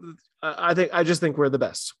vocal. I just think we're the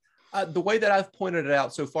best. The way that I've pointed it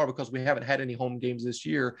out so far, because we haven't had any home games this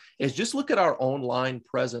year, is just look at our online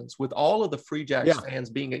presence with all of the Free Jacks fans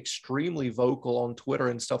being extremely vocal on Twitter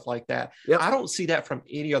and stuff like that. Yep. I don't see that from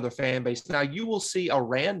any other fan base. Now, you will see a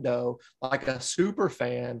rando, like a super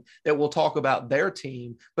fan, that will talk about their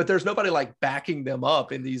team, but there's nobody like backing them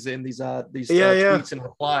up in these tweets and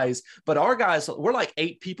replies. But our guys, we're like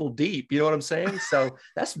 8 people deep. You know what I'm saying? So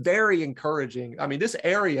that's very encouraging. I mean, this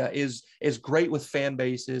area is great with fan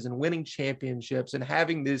bases and winning championships and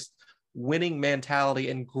having this winning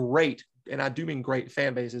mentality and great and I do mean great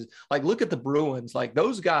fan bases. Like, look at the Bruins. Like,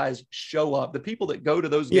 those guys show up. The people that go to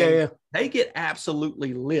those games, they get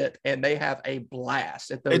absolutely lit, and they have a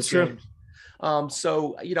blast at those it's games. True.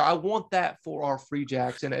 So, I want that for our Free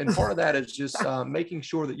Jacks. And part of that is just making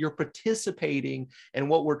sure that you're participating in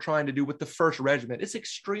what we're trying to do with the First Regiment. It's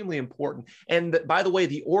extremely important. And by the way,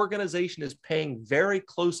 the organization is paying very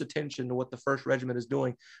close attention to what the First Regiment is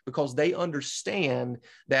doing, because they understand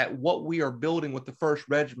that what we are building with the First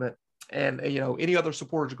Regiment and, any other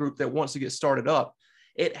supporters group that wants to get started up,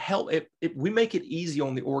 we make it easy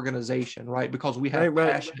on the organization, right? Because we have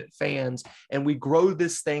passionate fans, and we grow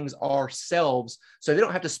these things ourselves, so they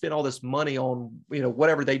don't have to spend all this money on,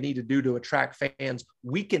 whatever they need to do to attract fans.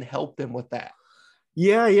 We can help them with that.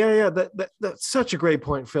 Yeah. That's such a great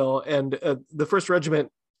point, Phil. And the First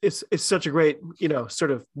Regiment is such a great,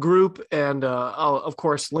 sort of group. And I'll of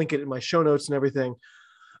course link it in my show notes and everything.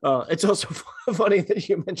 It's also funny that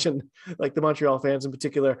you mentioned like the Montreal fans in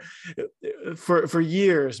particular. For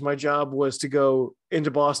years, my job was to go into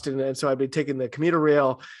Boston, and so I'd be taking the commuter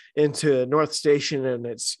rail into North Station, and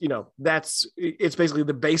it's it's basically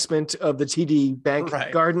the basement of the TD Bank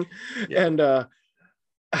Garden, and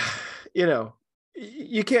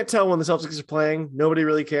you can't tell when the Celtics are playing. Nobody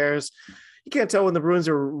really cares. You can't tell when the Bruins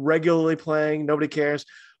are regularly playing. Nobody cares.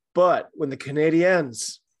 But when the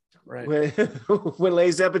Canadiens, when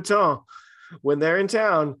Les Habitants, when they're in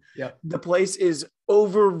town, the place is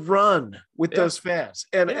overrun with those fans.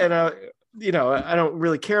 And I don't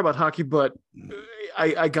really care about hockey, but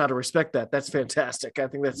I got to respect that. That's fantastic. I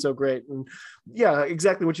think that's so great. And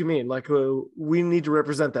exactly what you mean. Like we need to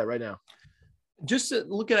represent that right now. Just to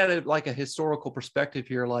look at it like a historical perspective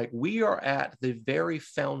here, like we are at the very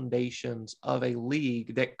foundations of a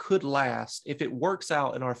league that could last, if it works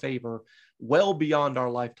out in our favor, well beyond our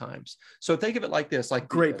lifetimes. So think of it like this, like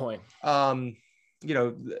great point. NFL,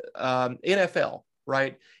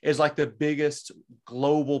 right, is like the biggest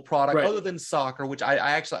global product other than soccer, which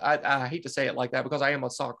I hate to say it like that because I am a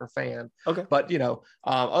soccer fan. Okay. But,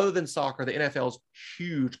 other than soccer, the NFL is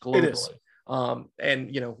huge globally.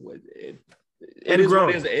 It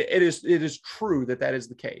is. It is true that is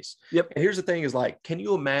the case. Yep. And here's the thing is, like, can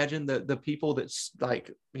you imagine the people that's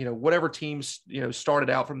like, whatever teams,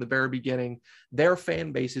 started out from the very beginning, their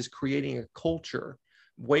fan base is creating a culture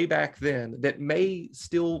way back then that may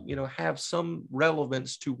still, have some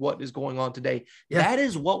relevance to what is going on today. Yeah. That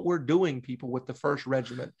is what we're doing, people, with the First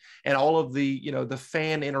Regiment and all of the, the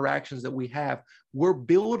fan interactions that we have. We're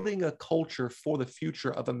building a culture for the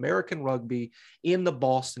future of American rugby in the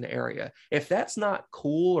Boston area. If that's not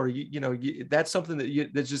cool, or that's something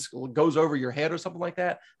that just goes over your head or something like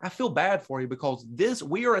that, I feel bad for you, because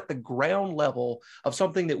we are at the ground level of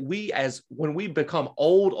something that when we become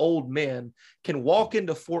old men, can walk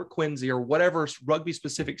into Fort Quincy or whatever rugby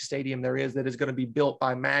specific stadium there is that is going to be built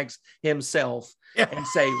by Mags himself and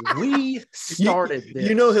say, we started this.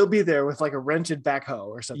 He'll be there with like a rented backhoe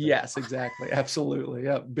or something. Yes, exactly. Absolutely.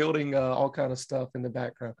 Yeah. Building all kind of stuff in the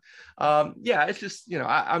background. It's just,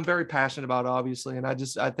 I'm very passionate about it, obviously. And I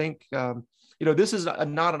think, this is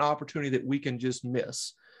not an opportunity that we can just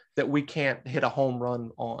miss, that we can't hit a home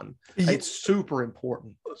run on. It's super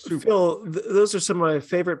important. Phil, those are some of my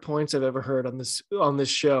favorite points I've ever heard on this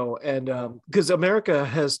show. And because America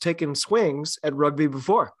has taken swings at rugby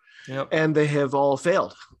before, and they have all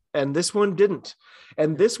failed. And this one didn't.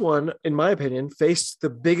 And this one, in my opinion, faced the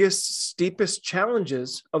biggest, steepest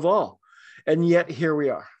challenges of all. And yet here we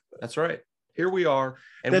are. That's right. Here we are.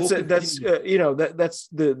 And that's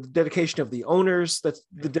the dedication of the owners. That's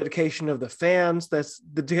the dedication of the fans. That's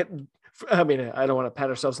I don't want to pat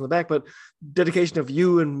ourselves on the back, but dedication of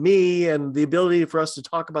you and me, and the ability for us to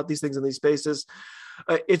talk about these things in these spaces.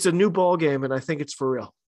 It's a new ball game, and I think it's for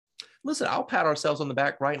real. Listen, I'll pat ourselves on the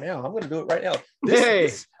back right now. I'm going to do it right now.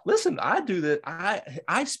 Listen, I do that.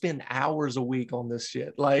 I spend hours a week on this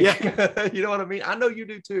shit. Like, you know what I mean? I know you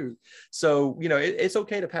do too. So, it's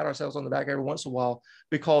okay to pat ourselves on the back every once in a while,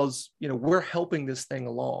 because, we're helping this thing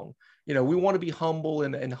along. We want to be humble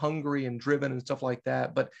and hungry and driven and stuff like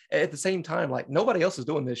that. But at the same time, like, nobody else is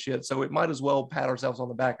doing this shit. So it might as well pat ourselves on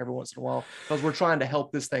the back every once in a while, because we're trying to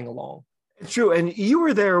help this thing along. True. And you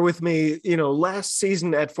were there with me, last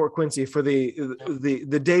season at Fort Quincy for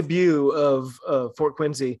the debut of Fort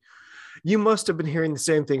Quincy. You must have been hearing the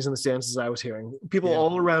same things in the stands as I was hearing. People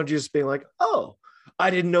all around you just being like, oh, I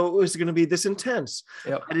didn't know it was going to be this intense.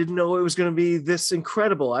 Yep. I didn't know it was going to be this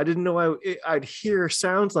incredible. I didn't know I'd hear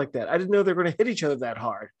sounds like that. I didn't know they're going to hit each other that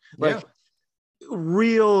hard. Like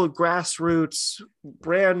real grassroots,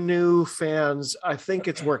 brand new fans. I think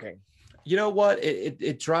it's working. You know what?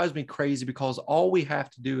 It drives me crazy because all we have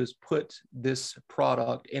to do is put this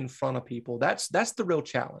product in front of people. That's the real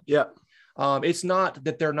challenge. Yeah. It's not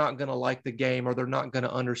that they're not going to like the game or they're not going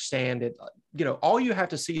to understand it. All you have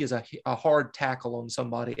to see is a hard tackle on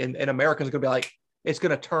somebody, and Americans are going to be like, it's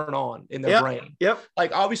going to turn on in their brain. Yep.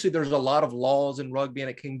 Like, obviously there's a lot of laws in rugby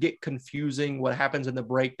and it can get confusing what happens in the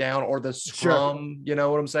breakdown or the scrum. Sure. You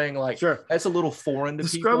know what I'm saying? Like, that's a little foreign to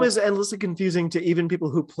people. The scrum is endlessly confusing to even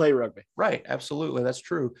people who play rugby. Right. Absolutely. That's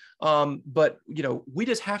true. But we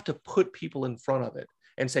just have to put people in front of it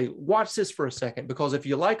and say, watch this for a second, because if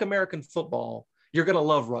you like American football, you're going to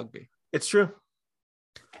love rugby. It's true.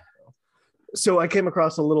 So I came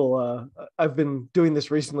across a little, I've been doing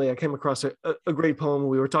this recently. I came across a great poem.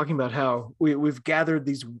 We were talking about how we've gathered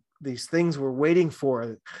these things we're waiting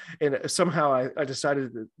for. And somehow I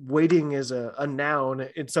decided that waiting is a noun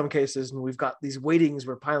in some cases. And we've got these waitings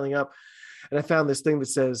we're piling up. And I found this thing that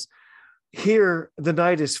says, here the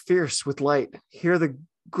night is fierce with light. Here the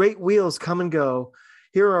great wheels come and go.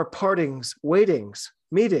 Here are partings, waitings,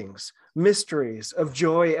 meetings, mysteries of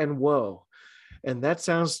joy and woe. And that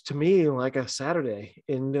sounds to me like a Saturday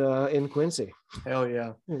in Quincy. Hell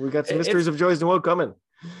yeah. We got some mysteries of joys and woe coming.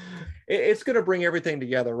 It's going to bring everything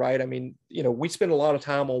together, right? I mean, we spend a lot of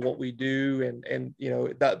time on what we do, and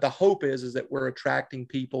the hope is that we're attracting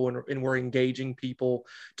people and we're engaging people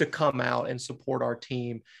to come out and support our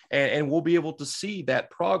team, and we'll be able to see that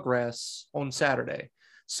progress on Saturday.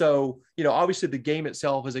 So, obviously the game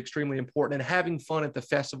itself is extremely important, and having fun at the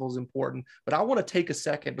festival is important. But I want to take a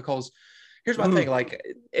second, because here's my thing. Like,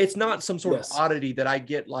 it's not some sort of oddity that I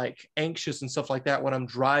get like anxious and stuff like that when I'm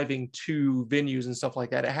driving to venues and stuff like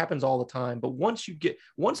that. It happens all the time. But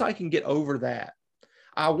once I can get over that,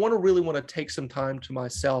 I really want to take some time to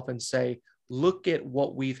myself and say, look at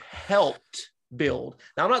what we've helped build.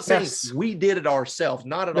 Now, I'm not saying we did it ourselves,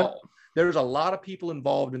 not at all. There's a lot of people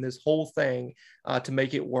involved in this whole thing to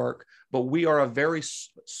make it work, but we are a very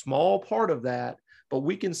small part of that. But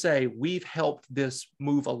we can say we've helped this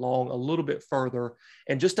move along a little bit further,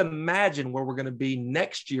 and just imagine where we're going to be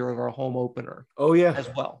next year of our home opener. Oh yeah, as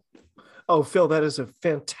well. Oh, Phil, that is a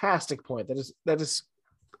fantastic point. That is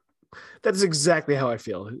exactly how I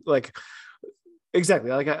feel. Like, exactly.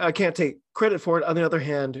 Like, I can't take credit for it. On the other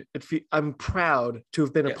hand, I'm proud to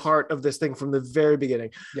have been a part of this thing from the very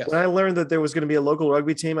beginning. Yes. When I learned that there was going to be a local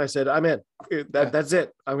rugby team, I said, I'm in. That's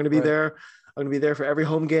it. I'm going to be there. I'm going to be there for every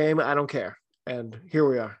home game. I don't care. And here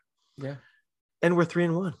we are. Yeah. And we're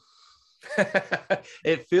 3-1.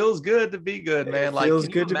 It feels good to be good, man. It feels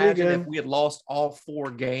good to be good. If we had lost all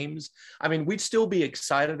 4 games, I mean, we'd still be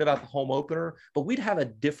excited about the home opener, but we'd have a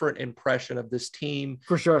different impression of this team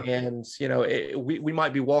for sure. And we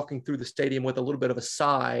might be walking through the stadium with a little bit of a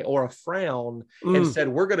sigh or a frown. Instead,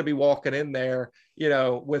 we're going to be walking in there,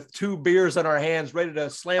 with 2 beers in our hands, ready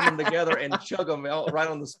to slam them together and chug them out right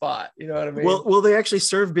on the spot. You know what I mean? Well, they actually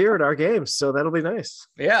serve beer at our games, so that'll be nice.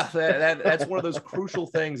 Yeah, that's one of those crucial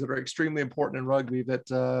things that are extremely important in rugby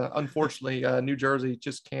that unfortunately New Jersey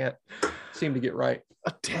just can't seem to get right.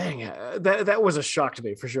 Dang, that was a shock to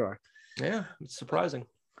me for sure. Yeah, it's surprising.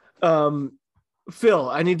 Phil,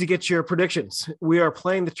 I need to get your predictions. We are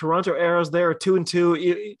playing the Toronto Arrows. They are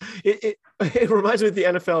 2-2. It reminds me of the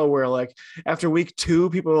NFL where, like, after week 2,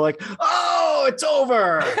 people are like, "Oh, it's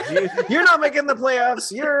over. You're not making the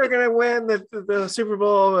playoffs. You're gonna win the Super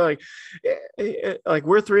Bowl." Like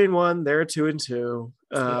we're 3-1. They're 2-2.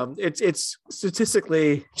 It's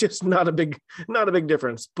statistically just not a big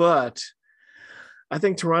difference. But I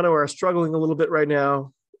think Toronto are struggling a little bit right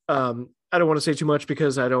now. I don't want to say too much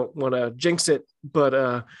because I don't want to jinx it, but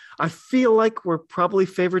I feel like we're probably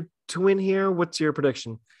favored to win here. What's your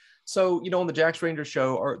prediction? So, on the Jacks Rangers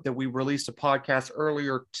show that we released a podcast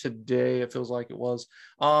earlier today, it feels like it was.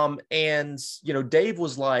 And Dave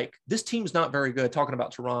was like, this team's not very good, talking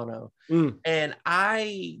about Toronto. And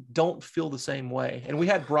I don't feel the same way. And we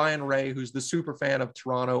had Brian Ray, who's the super fan of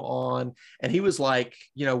Toronto, on, and he was like,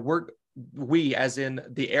 we as in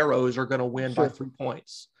the Arrows are going to win by 3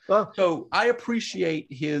 points. Well, so I appreciate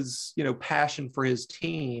his, passion for his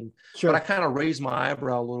team, but I kind of raised my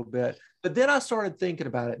eyebrow a little bit. But then I started thinking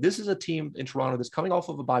about it. This is a team in Toronto that's coming off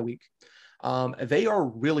of a bye week. They are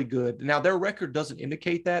really good. Now, their record doesn't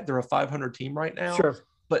indicate that. They're a 500 team right now. Sure.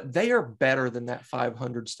 But they are better than that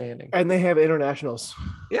 500 standing. And they have internationals.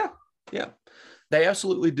 Yeah. They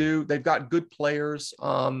absolutely do. They've got good players.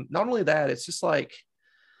 Not only that, it's just like,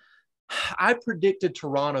 I predicted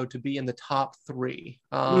Toronto to be in the top 3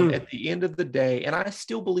 at the end of the day, and I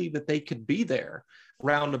still believe that they could be there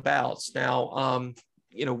roundabouts. Now,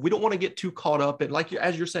 we don't want to get too caught up in, like,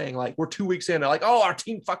 as you're saying, like, we're 2 weeks in, like, oh, our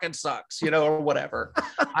team fucking sucks, or whatever.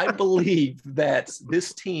 I believe that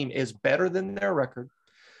this team is better than their record.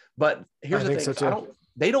 But here's the thing. So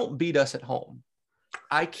they don't beat us at home.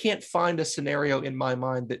 I can't find a scenario in my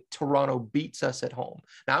mind that Toronto beats us at home.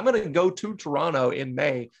 Now, I'm going to go to Toronto in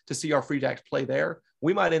May to see our Free Jacks play there.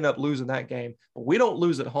 We might end up losing that game, but we don't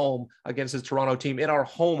lose at home against this Toronto team in our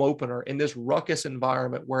home opener in this ruckus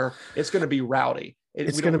environment where it's going to be rowdy.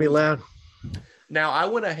 It's going to be loud. Now, I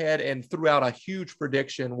went ahead and threw out a huge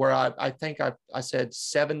prediction where I think I said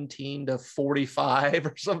 17-45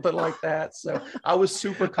 or something like that. So I was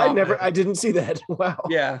super confident. I didn't see that. Wow.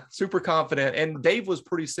 Yeah, super confident. And Dave was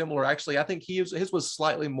pretty similar. Actually, I think his was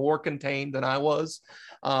slightly more contained than I was.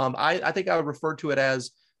 I think I referred to it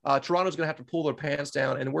as Toronto's going to have to pull their pants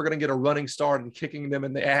down and we're going to get a running start and kicking them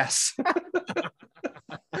in the ass.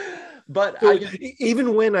 But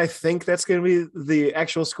even when I think that's going to be the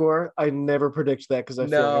actual score, I never predict that because I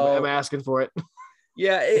feel like I'm asking for it.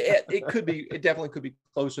 Yeah, it could be. It definitely could be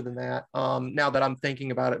closer than that. Now that I'm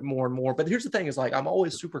thinking about it more and more. But here's the thing: is like I'm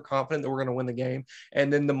always super confident that we're going to win the game,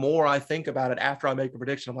 and then the more I think about it after I make a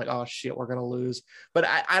prediction, I'm like, oh shit, we're going to lose. But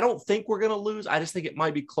I don't think we're going to lose. I just think it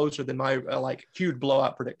might be closer than my like huge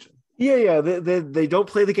blowout prediction. Yeah. They don't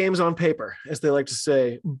play the games on paper, as they like to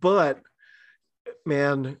say. But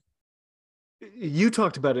man, you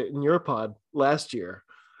talked about it in your pod last year,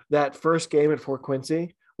 that first game at Fort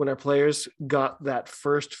Quincy, when our players got that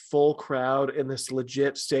first full crowd in this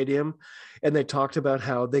legit stadium, and they talked about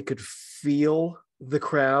how they could feel the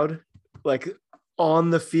crowd like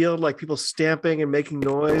on the field, like people stamping and making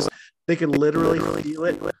noise. They could literally feel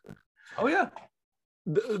it. Oh yeah.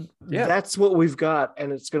 That's what we've got,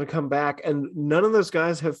 and it's going to come back. And none of those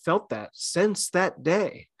guys have felt that since that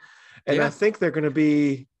day. And I think they're going to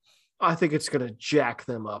be, I think it's going to jack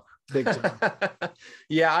them up big time.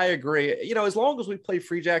 Yeah, I agree. As long as we play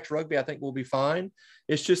Free Jacks rugby, I think we'll be fine.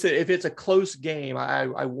 It's just that if it's a close game,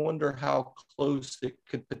 I wonder how close it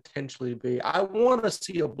could potentially be. I want to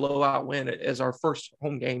see a blowout win as our first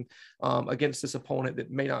home game against this opponent that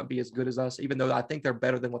may not be as good as us, even though I think they're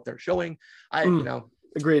better than what they're showing.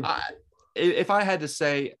 Agreed. If I had to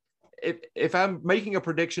say, if I'm making a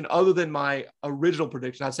prediction other than my original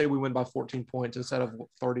prediction, I'd say we win by 14 points instead of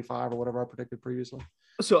 35 or whatever I predicted previously.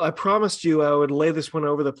 So I promised you I would lay this one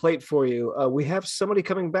over the plate for you. We have somebody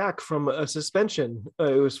coming back from a suspension.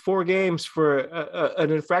 It was 4 games for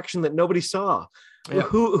an infraction that nobody saw. Yeah.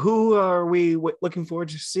 Who are we looking forward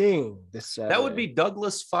to seeing this Saturday? That would be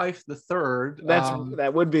Douglas Fife III.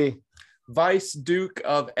 That would be Vice Duke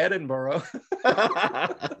of Edinburgh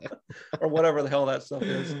or whatever the hell that stuff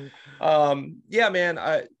is. Yeah, man,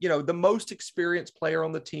 the most experienced player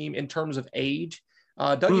on the team in terms of age.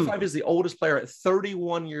 Dougie Fife is the oldest player at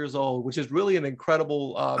 31 years old, which is really an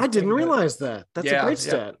incredible. I didn't realize that. That's a great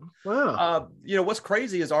stat. Wow. What's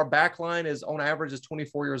crazy is our back line is on average is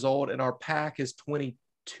 24 years old and our pack is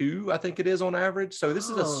 22, I think it is on average. So this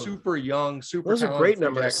is a super young, those are great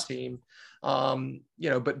numbers team.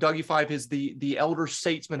 But Dougie Fife is the elder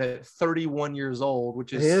statesman at 31 years old,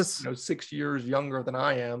 which is 6 years younger than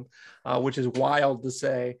I am, which is wild to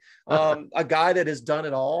say. A guy that has done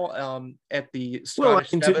it all at the Scottish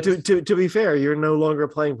to be fair, you're no longer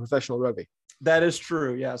playing professional rugby. That is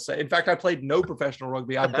true. Yes. In fact, I played no professional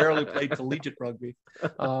rugby. I barely played collegiate rugby.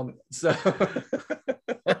 What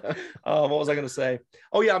was I going to say?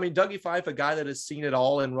 Oh yeah. I mean, Dougie Fife, a guy that has seen it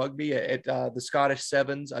all in rugby at the Scottish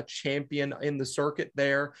Sevens, a champion in the circuit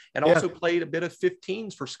there, and also played a bit of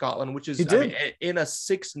 15s for Scotland, which is in a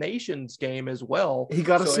Six Nations game as well. He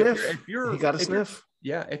got a sniff. He got a sniff.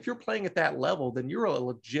 If you're playing at that level, then you're a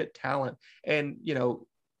legit talent. And,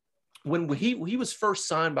 when he was first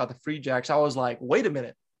signed by the Free Jacks, I was like, wait a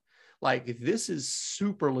minute, like this is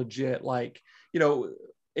super legit. Like,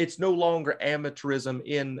 it's no longer amateurism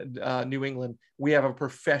in New England. We have a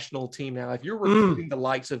professional team now. If you're recruiting the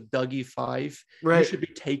likes of Dougie Fife, you should be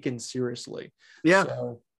taken seriously. Yeah.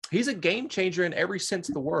 So he's a game changer in every sense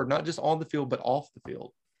of the word, not just on the field, but off the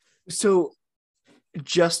field. So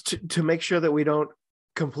just to make sure that we don't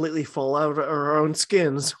completely fall out of our own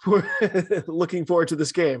skins, we're looking forward to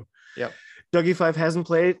this game. Yeah. Dougie Fife hasn't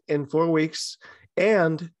played in 4 weeks.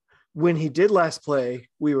 And when he did last play,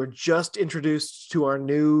 we were just introduced to our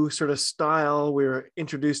new sort of style. We were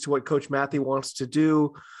introduced to what Coach Matthew wants to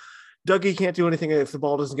do. Dougie can't do anything if the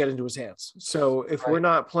ball doesn't get into his hands. So if we're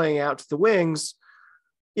not playing out to the wings,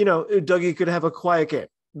 Dougie could have a quiet game.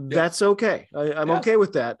 That's okay. I'm okay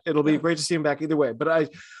with that. It'll be great to see him back either way. But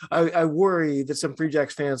I worry that some Free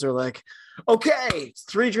Jacks fans are like, okay,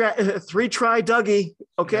 three try Dougie.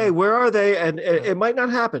 Okay, where are they? And it might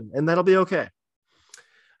not happen, and that'll be okay.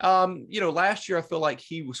 Last year I feel like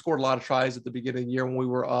he scored a lot of tries at the beginning of the year when we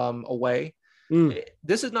were away.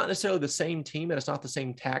 This is not necessarily the same team, and it's not the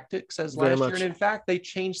same tactics as last year. And in fact, they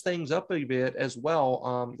changed things up a bit as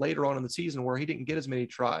well later on in the season where he didn't get as many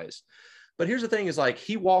tries. But here's the thing is like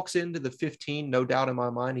he walks into the 15, no doubt in my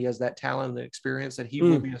mind, he has that talent and experience that he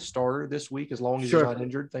will be a starter this week as long as he's not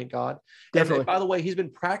injured. Thank God. Definitely. And by the way, he's been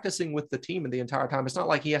practicing with the team the entire time. It's not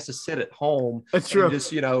like he has to sit at home That's true. and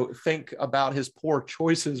just, think about his poor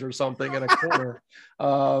choices or something in a corner.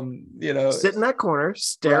 Sit in that corner,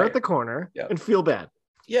 stare at the corner and feel bad.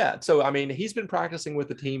 Yeah. So, I mean, he's been practicing with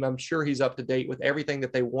the team. I'm sure he's up to date with everything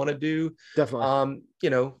that they want to do. Definitely.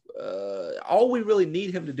 All we really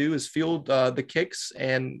need him to do is field the kicks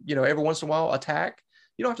and, every once in a while attack.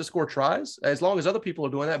 You don't have to score tries as long as other people are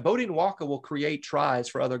doing that. Bodie Nwaka will create tries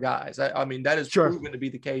for other guys. I mean, that is proven to be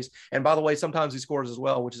the case. And by the way, sometimes he scores as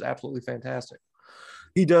well, which is absolutely fantastic.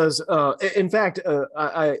 He does. In fact,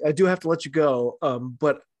 I do have to let you go.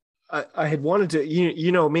 But I had wanted to,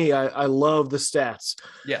 you know me, I love the stats.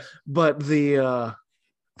 Yes. But the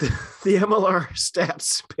MLR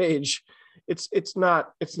stats page, it's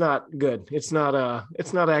not good. It's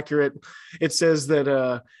not accurate. It says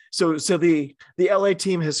that so the LA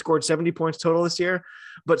team has scored 70 points total this year,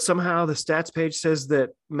 but somehow the stats page says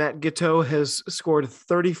that Matt Giteau has scored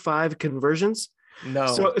 35 conversions.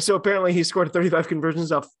 No. So apparently he scored 35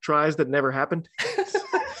 conversions off tries that never happened.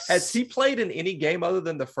 Has he played in any game other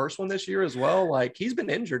than the first one this year as well? Like he's been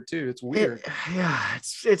injured too. It's weird.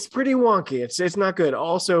 It's pretty wonky. It's not good.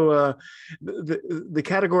 Also, the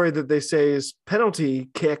category that they say is penalty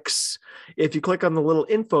kicks. If you click on the little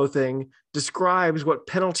info thing, describes what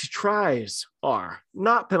penalty tries are,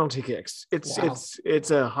 not penalty kicks.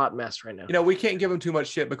 It's a hot mess right now. We can't give him too much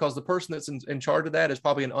shit because the person that's in charge of that is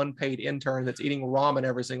probably an unpaid intern that's eating ramen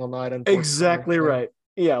every single night. Exactly right.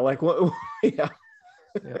 Yeah, like what? Yeah.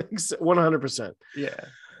 100%. Yeah.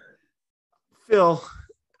 Phil,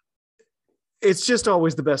 it's just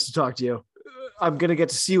always the best to talk to you. I'm going to get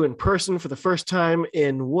to see you in person for the first time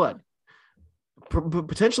in what?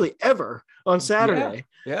 Potentially ever on Saturday.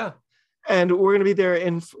 Yeah. And we're going to be there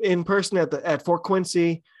in person at Fort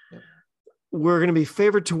Quincy. Yeah. We're going to be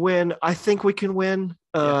favored to win. I think we can win.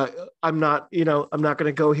 I'm not going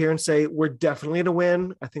to go here and say we're definitely going to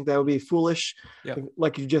win. I think that would be foolish. Yeah.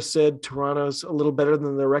 Like you just said, Toronto's a little better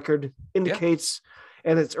than the record indicates,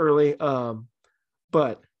 and it's early.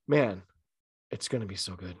 But man, it's going to be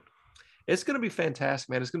so good. It's going to be fantastic,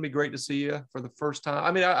 man. It's going to be great to see you for the first time.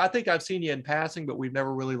 I mean, I think I've seen you in passing, but we've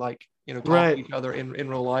never really talked to each other in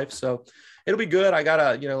real life. So it'll be good. I got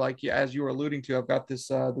as you were alluding to, I've got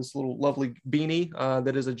this little lovely beanie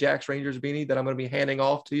that is a Jack's Rangers beanie that I'm going to be handing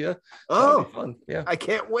off to you. So fun. Yeah. I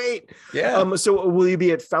can't wait. Yeah. So will you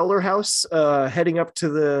be at Fowler House heading up to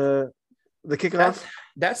the kickoff?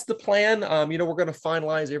 That's the plan. We're going to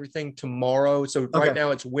finalize everything tomorrow. So right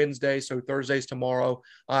now it's Wednesday. So Thursday's tomorrow.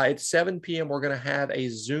 At 7 p.m. We're going to have a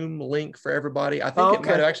Zoom link for everybody. I think it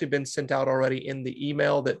might have actually been sent out already in the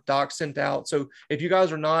email that Doc sent out. So if you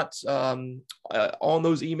guys are not on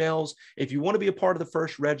those emails, if you want to be a part of the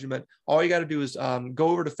First Regiment, all you got to do is go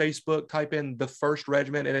over to Facebook, type in the First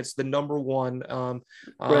Regiment, and it's the number 1.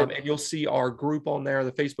 And you'll see our group on there,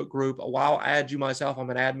 the Facebook group. I'll add you myself. I'm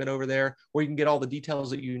an admin over there where you can get all the details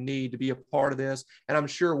that you need to be a part of this. And I'm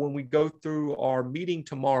sure when we go through our meeting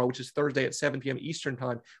tomorrow, which is Thursday at 7 p.m. Eastern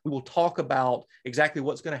time, we will talk about exactly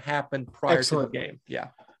what's going to happen prior to the game. Yeah.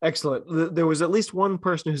 Excellent. There was at least one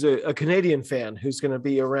person who's a Canadian fan who's going to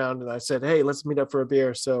be around. And I said, hey, let's meet up for a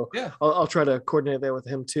beer. So I'll try to coordinate that with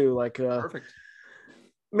him too. Perfect.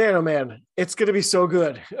 Man, oh man, it's going to be so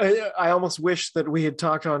good. I almost wish that we had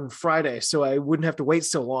talked on Friday so I wouldn't have to wait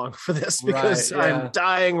so long for this because I'm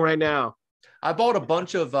dying right now. I bought a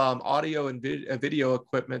bunch of audio and video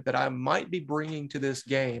equipment that I might be bringing to this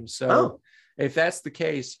game. So if that's the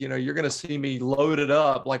case, you're going to see me loaded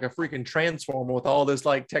up like a freaking transformer with all this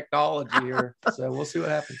technology here. So we'll see what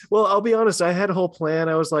happens. Well, I'll be honest. I had a whole plan.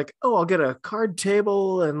 I was like, I'll get a card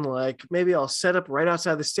table and maybe I'll set up right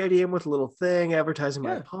outside the stadium with a little thing advertising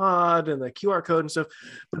my pod and the QR code and stuff.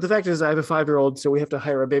 But the fact is I have a 5-year-old, so we have to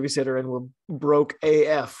hire a babysitter and we're broke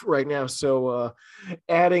AF right now. So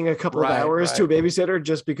adding a couple of hours to a babysitter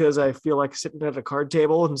just because I feel like sitting at a card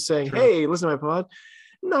table and saying, hey, listen to my pod.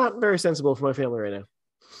 Not very sensible for my family right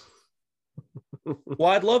now.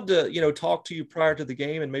 Well, I'd love to, talk to you prior to the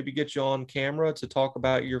game and maybe get you on camera to talk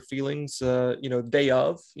about your feelings, day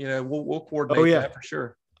of, we'll coordinate that for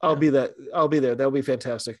sure. I'll be there. That'll be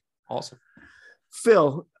fantastic. Awesome.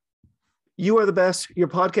 Phil, you are the best. Your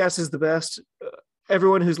podcast is the best.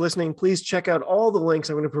 Everyone who's listening, please check out all the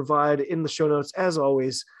links I'm going to provide in the show notes. As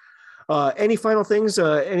always, Any final things?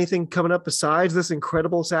 Anything coming up besides this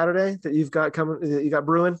incredible Saturday that you've got coming? That you got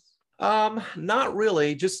brewing? Not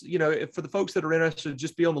really. Just, for the folks that are interested,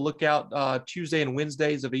 just be on the lookout. Tuesday and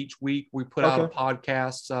Wednesdays of each week, we put out a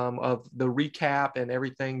podcast of the recap and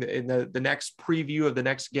everything in the next preview of the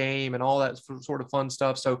next game and all that sort of fun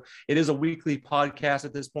stuff. So it is a weekly podcast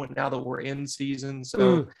at this point now that we're in season.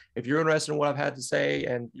 So if you're interested in what I've had to say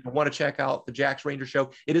and you want to check out the Jacks Ranger show,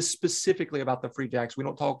 it is specifically about the Free Jacks. We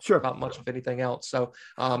don't talk about much of anything else. So,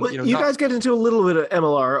 you guys get into a little bit of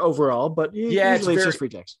MLR overall, but usually it's just Free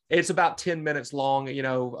Jacks. It's about 10 minutes long. We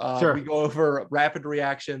go over rapid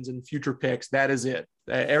reactions and future picks. That is it.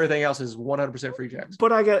 Everything else is 100% Free Jacks.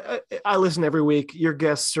 But I listen every week. Your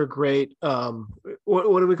guests are great. What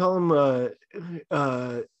do we call him?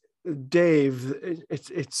 Dave.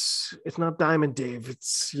 It's not Diamond Dave.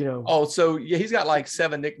 It's he's got like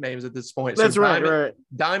 7 nicknames at this point. That's so right.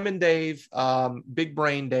 Diamond Dave, Big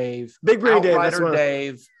Brain Dave, Outrider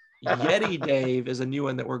Dave, Yeti Dave is a new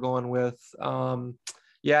one that we're going with.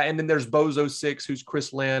 And then there's Bozo 6, who's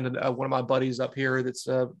Chris Lynn, and one of my buddies up here that's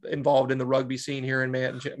involved in the rugby scene here in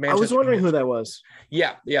Manchester. I was wondering who that was.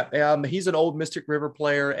 Yeah. He's an old Mystic River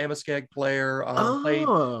player, Amoskeag player.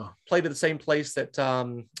 Played at the same place that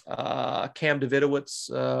Cam Davidowitz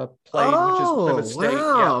played, which is Plymouth State.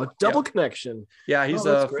 Wow, double connection. Yeah, he's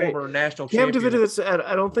a former national Cam champion. Davidowitz,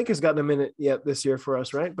 I don't think has gotten a minute yet this year for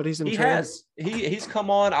us, right? But he's in. He has. He's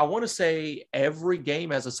come on. I want to say every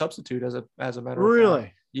game as a substitute, as a matter of really.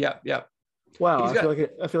 fact. Yeah. Wow, I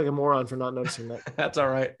feel like a moron for not noticing that. That's all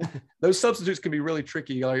right. Those substitutes can be really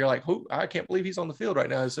tricky. You're like, I can't believe he's on the field right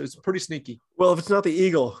now. So it's pretty sneaky. Well, if it's not the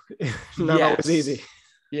Eagle, not always easy.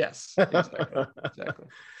 Yes, exactly.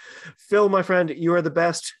 Phil, my friend, you are the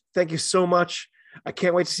best. Thank you so much. I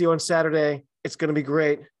can't wait to see you on Saturday. It's going to be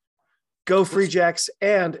great. Go Free Jacks,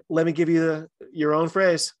 and let me give you your own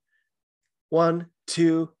phrase. 1,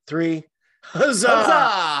 2, 3. Huzzah!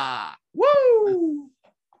 Huzzah! Woo!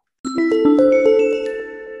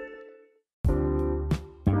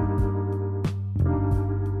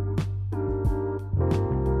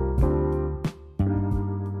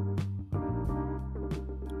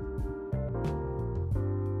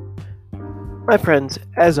 My friends,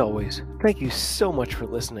 as always, thank you so much for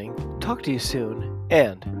listening. Talk to you soon,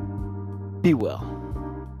 and be well.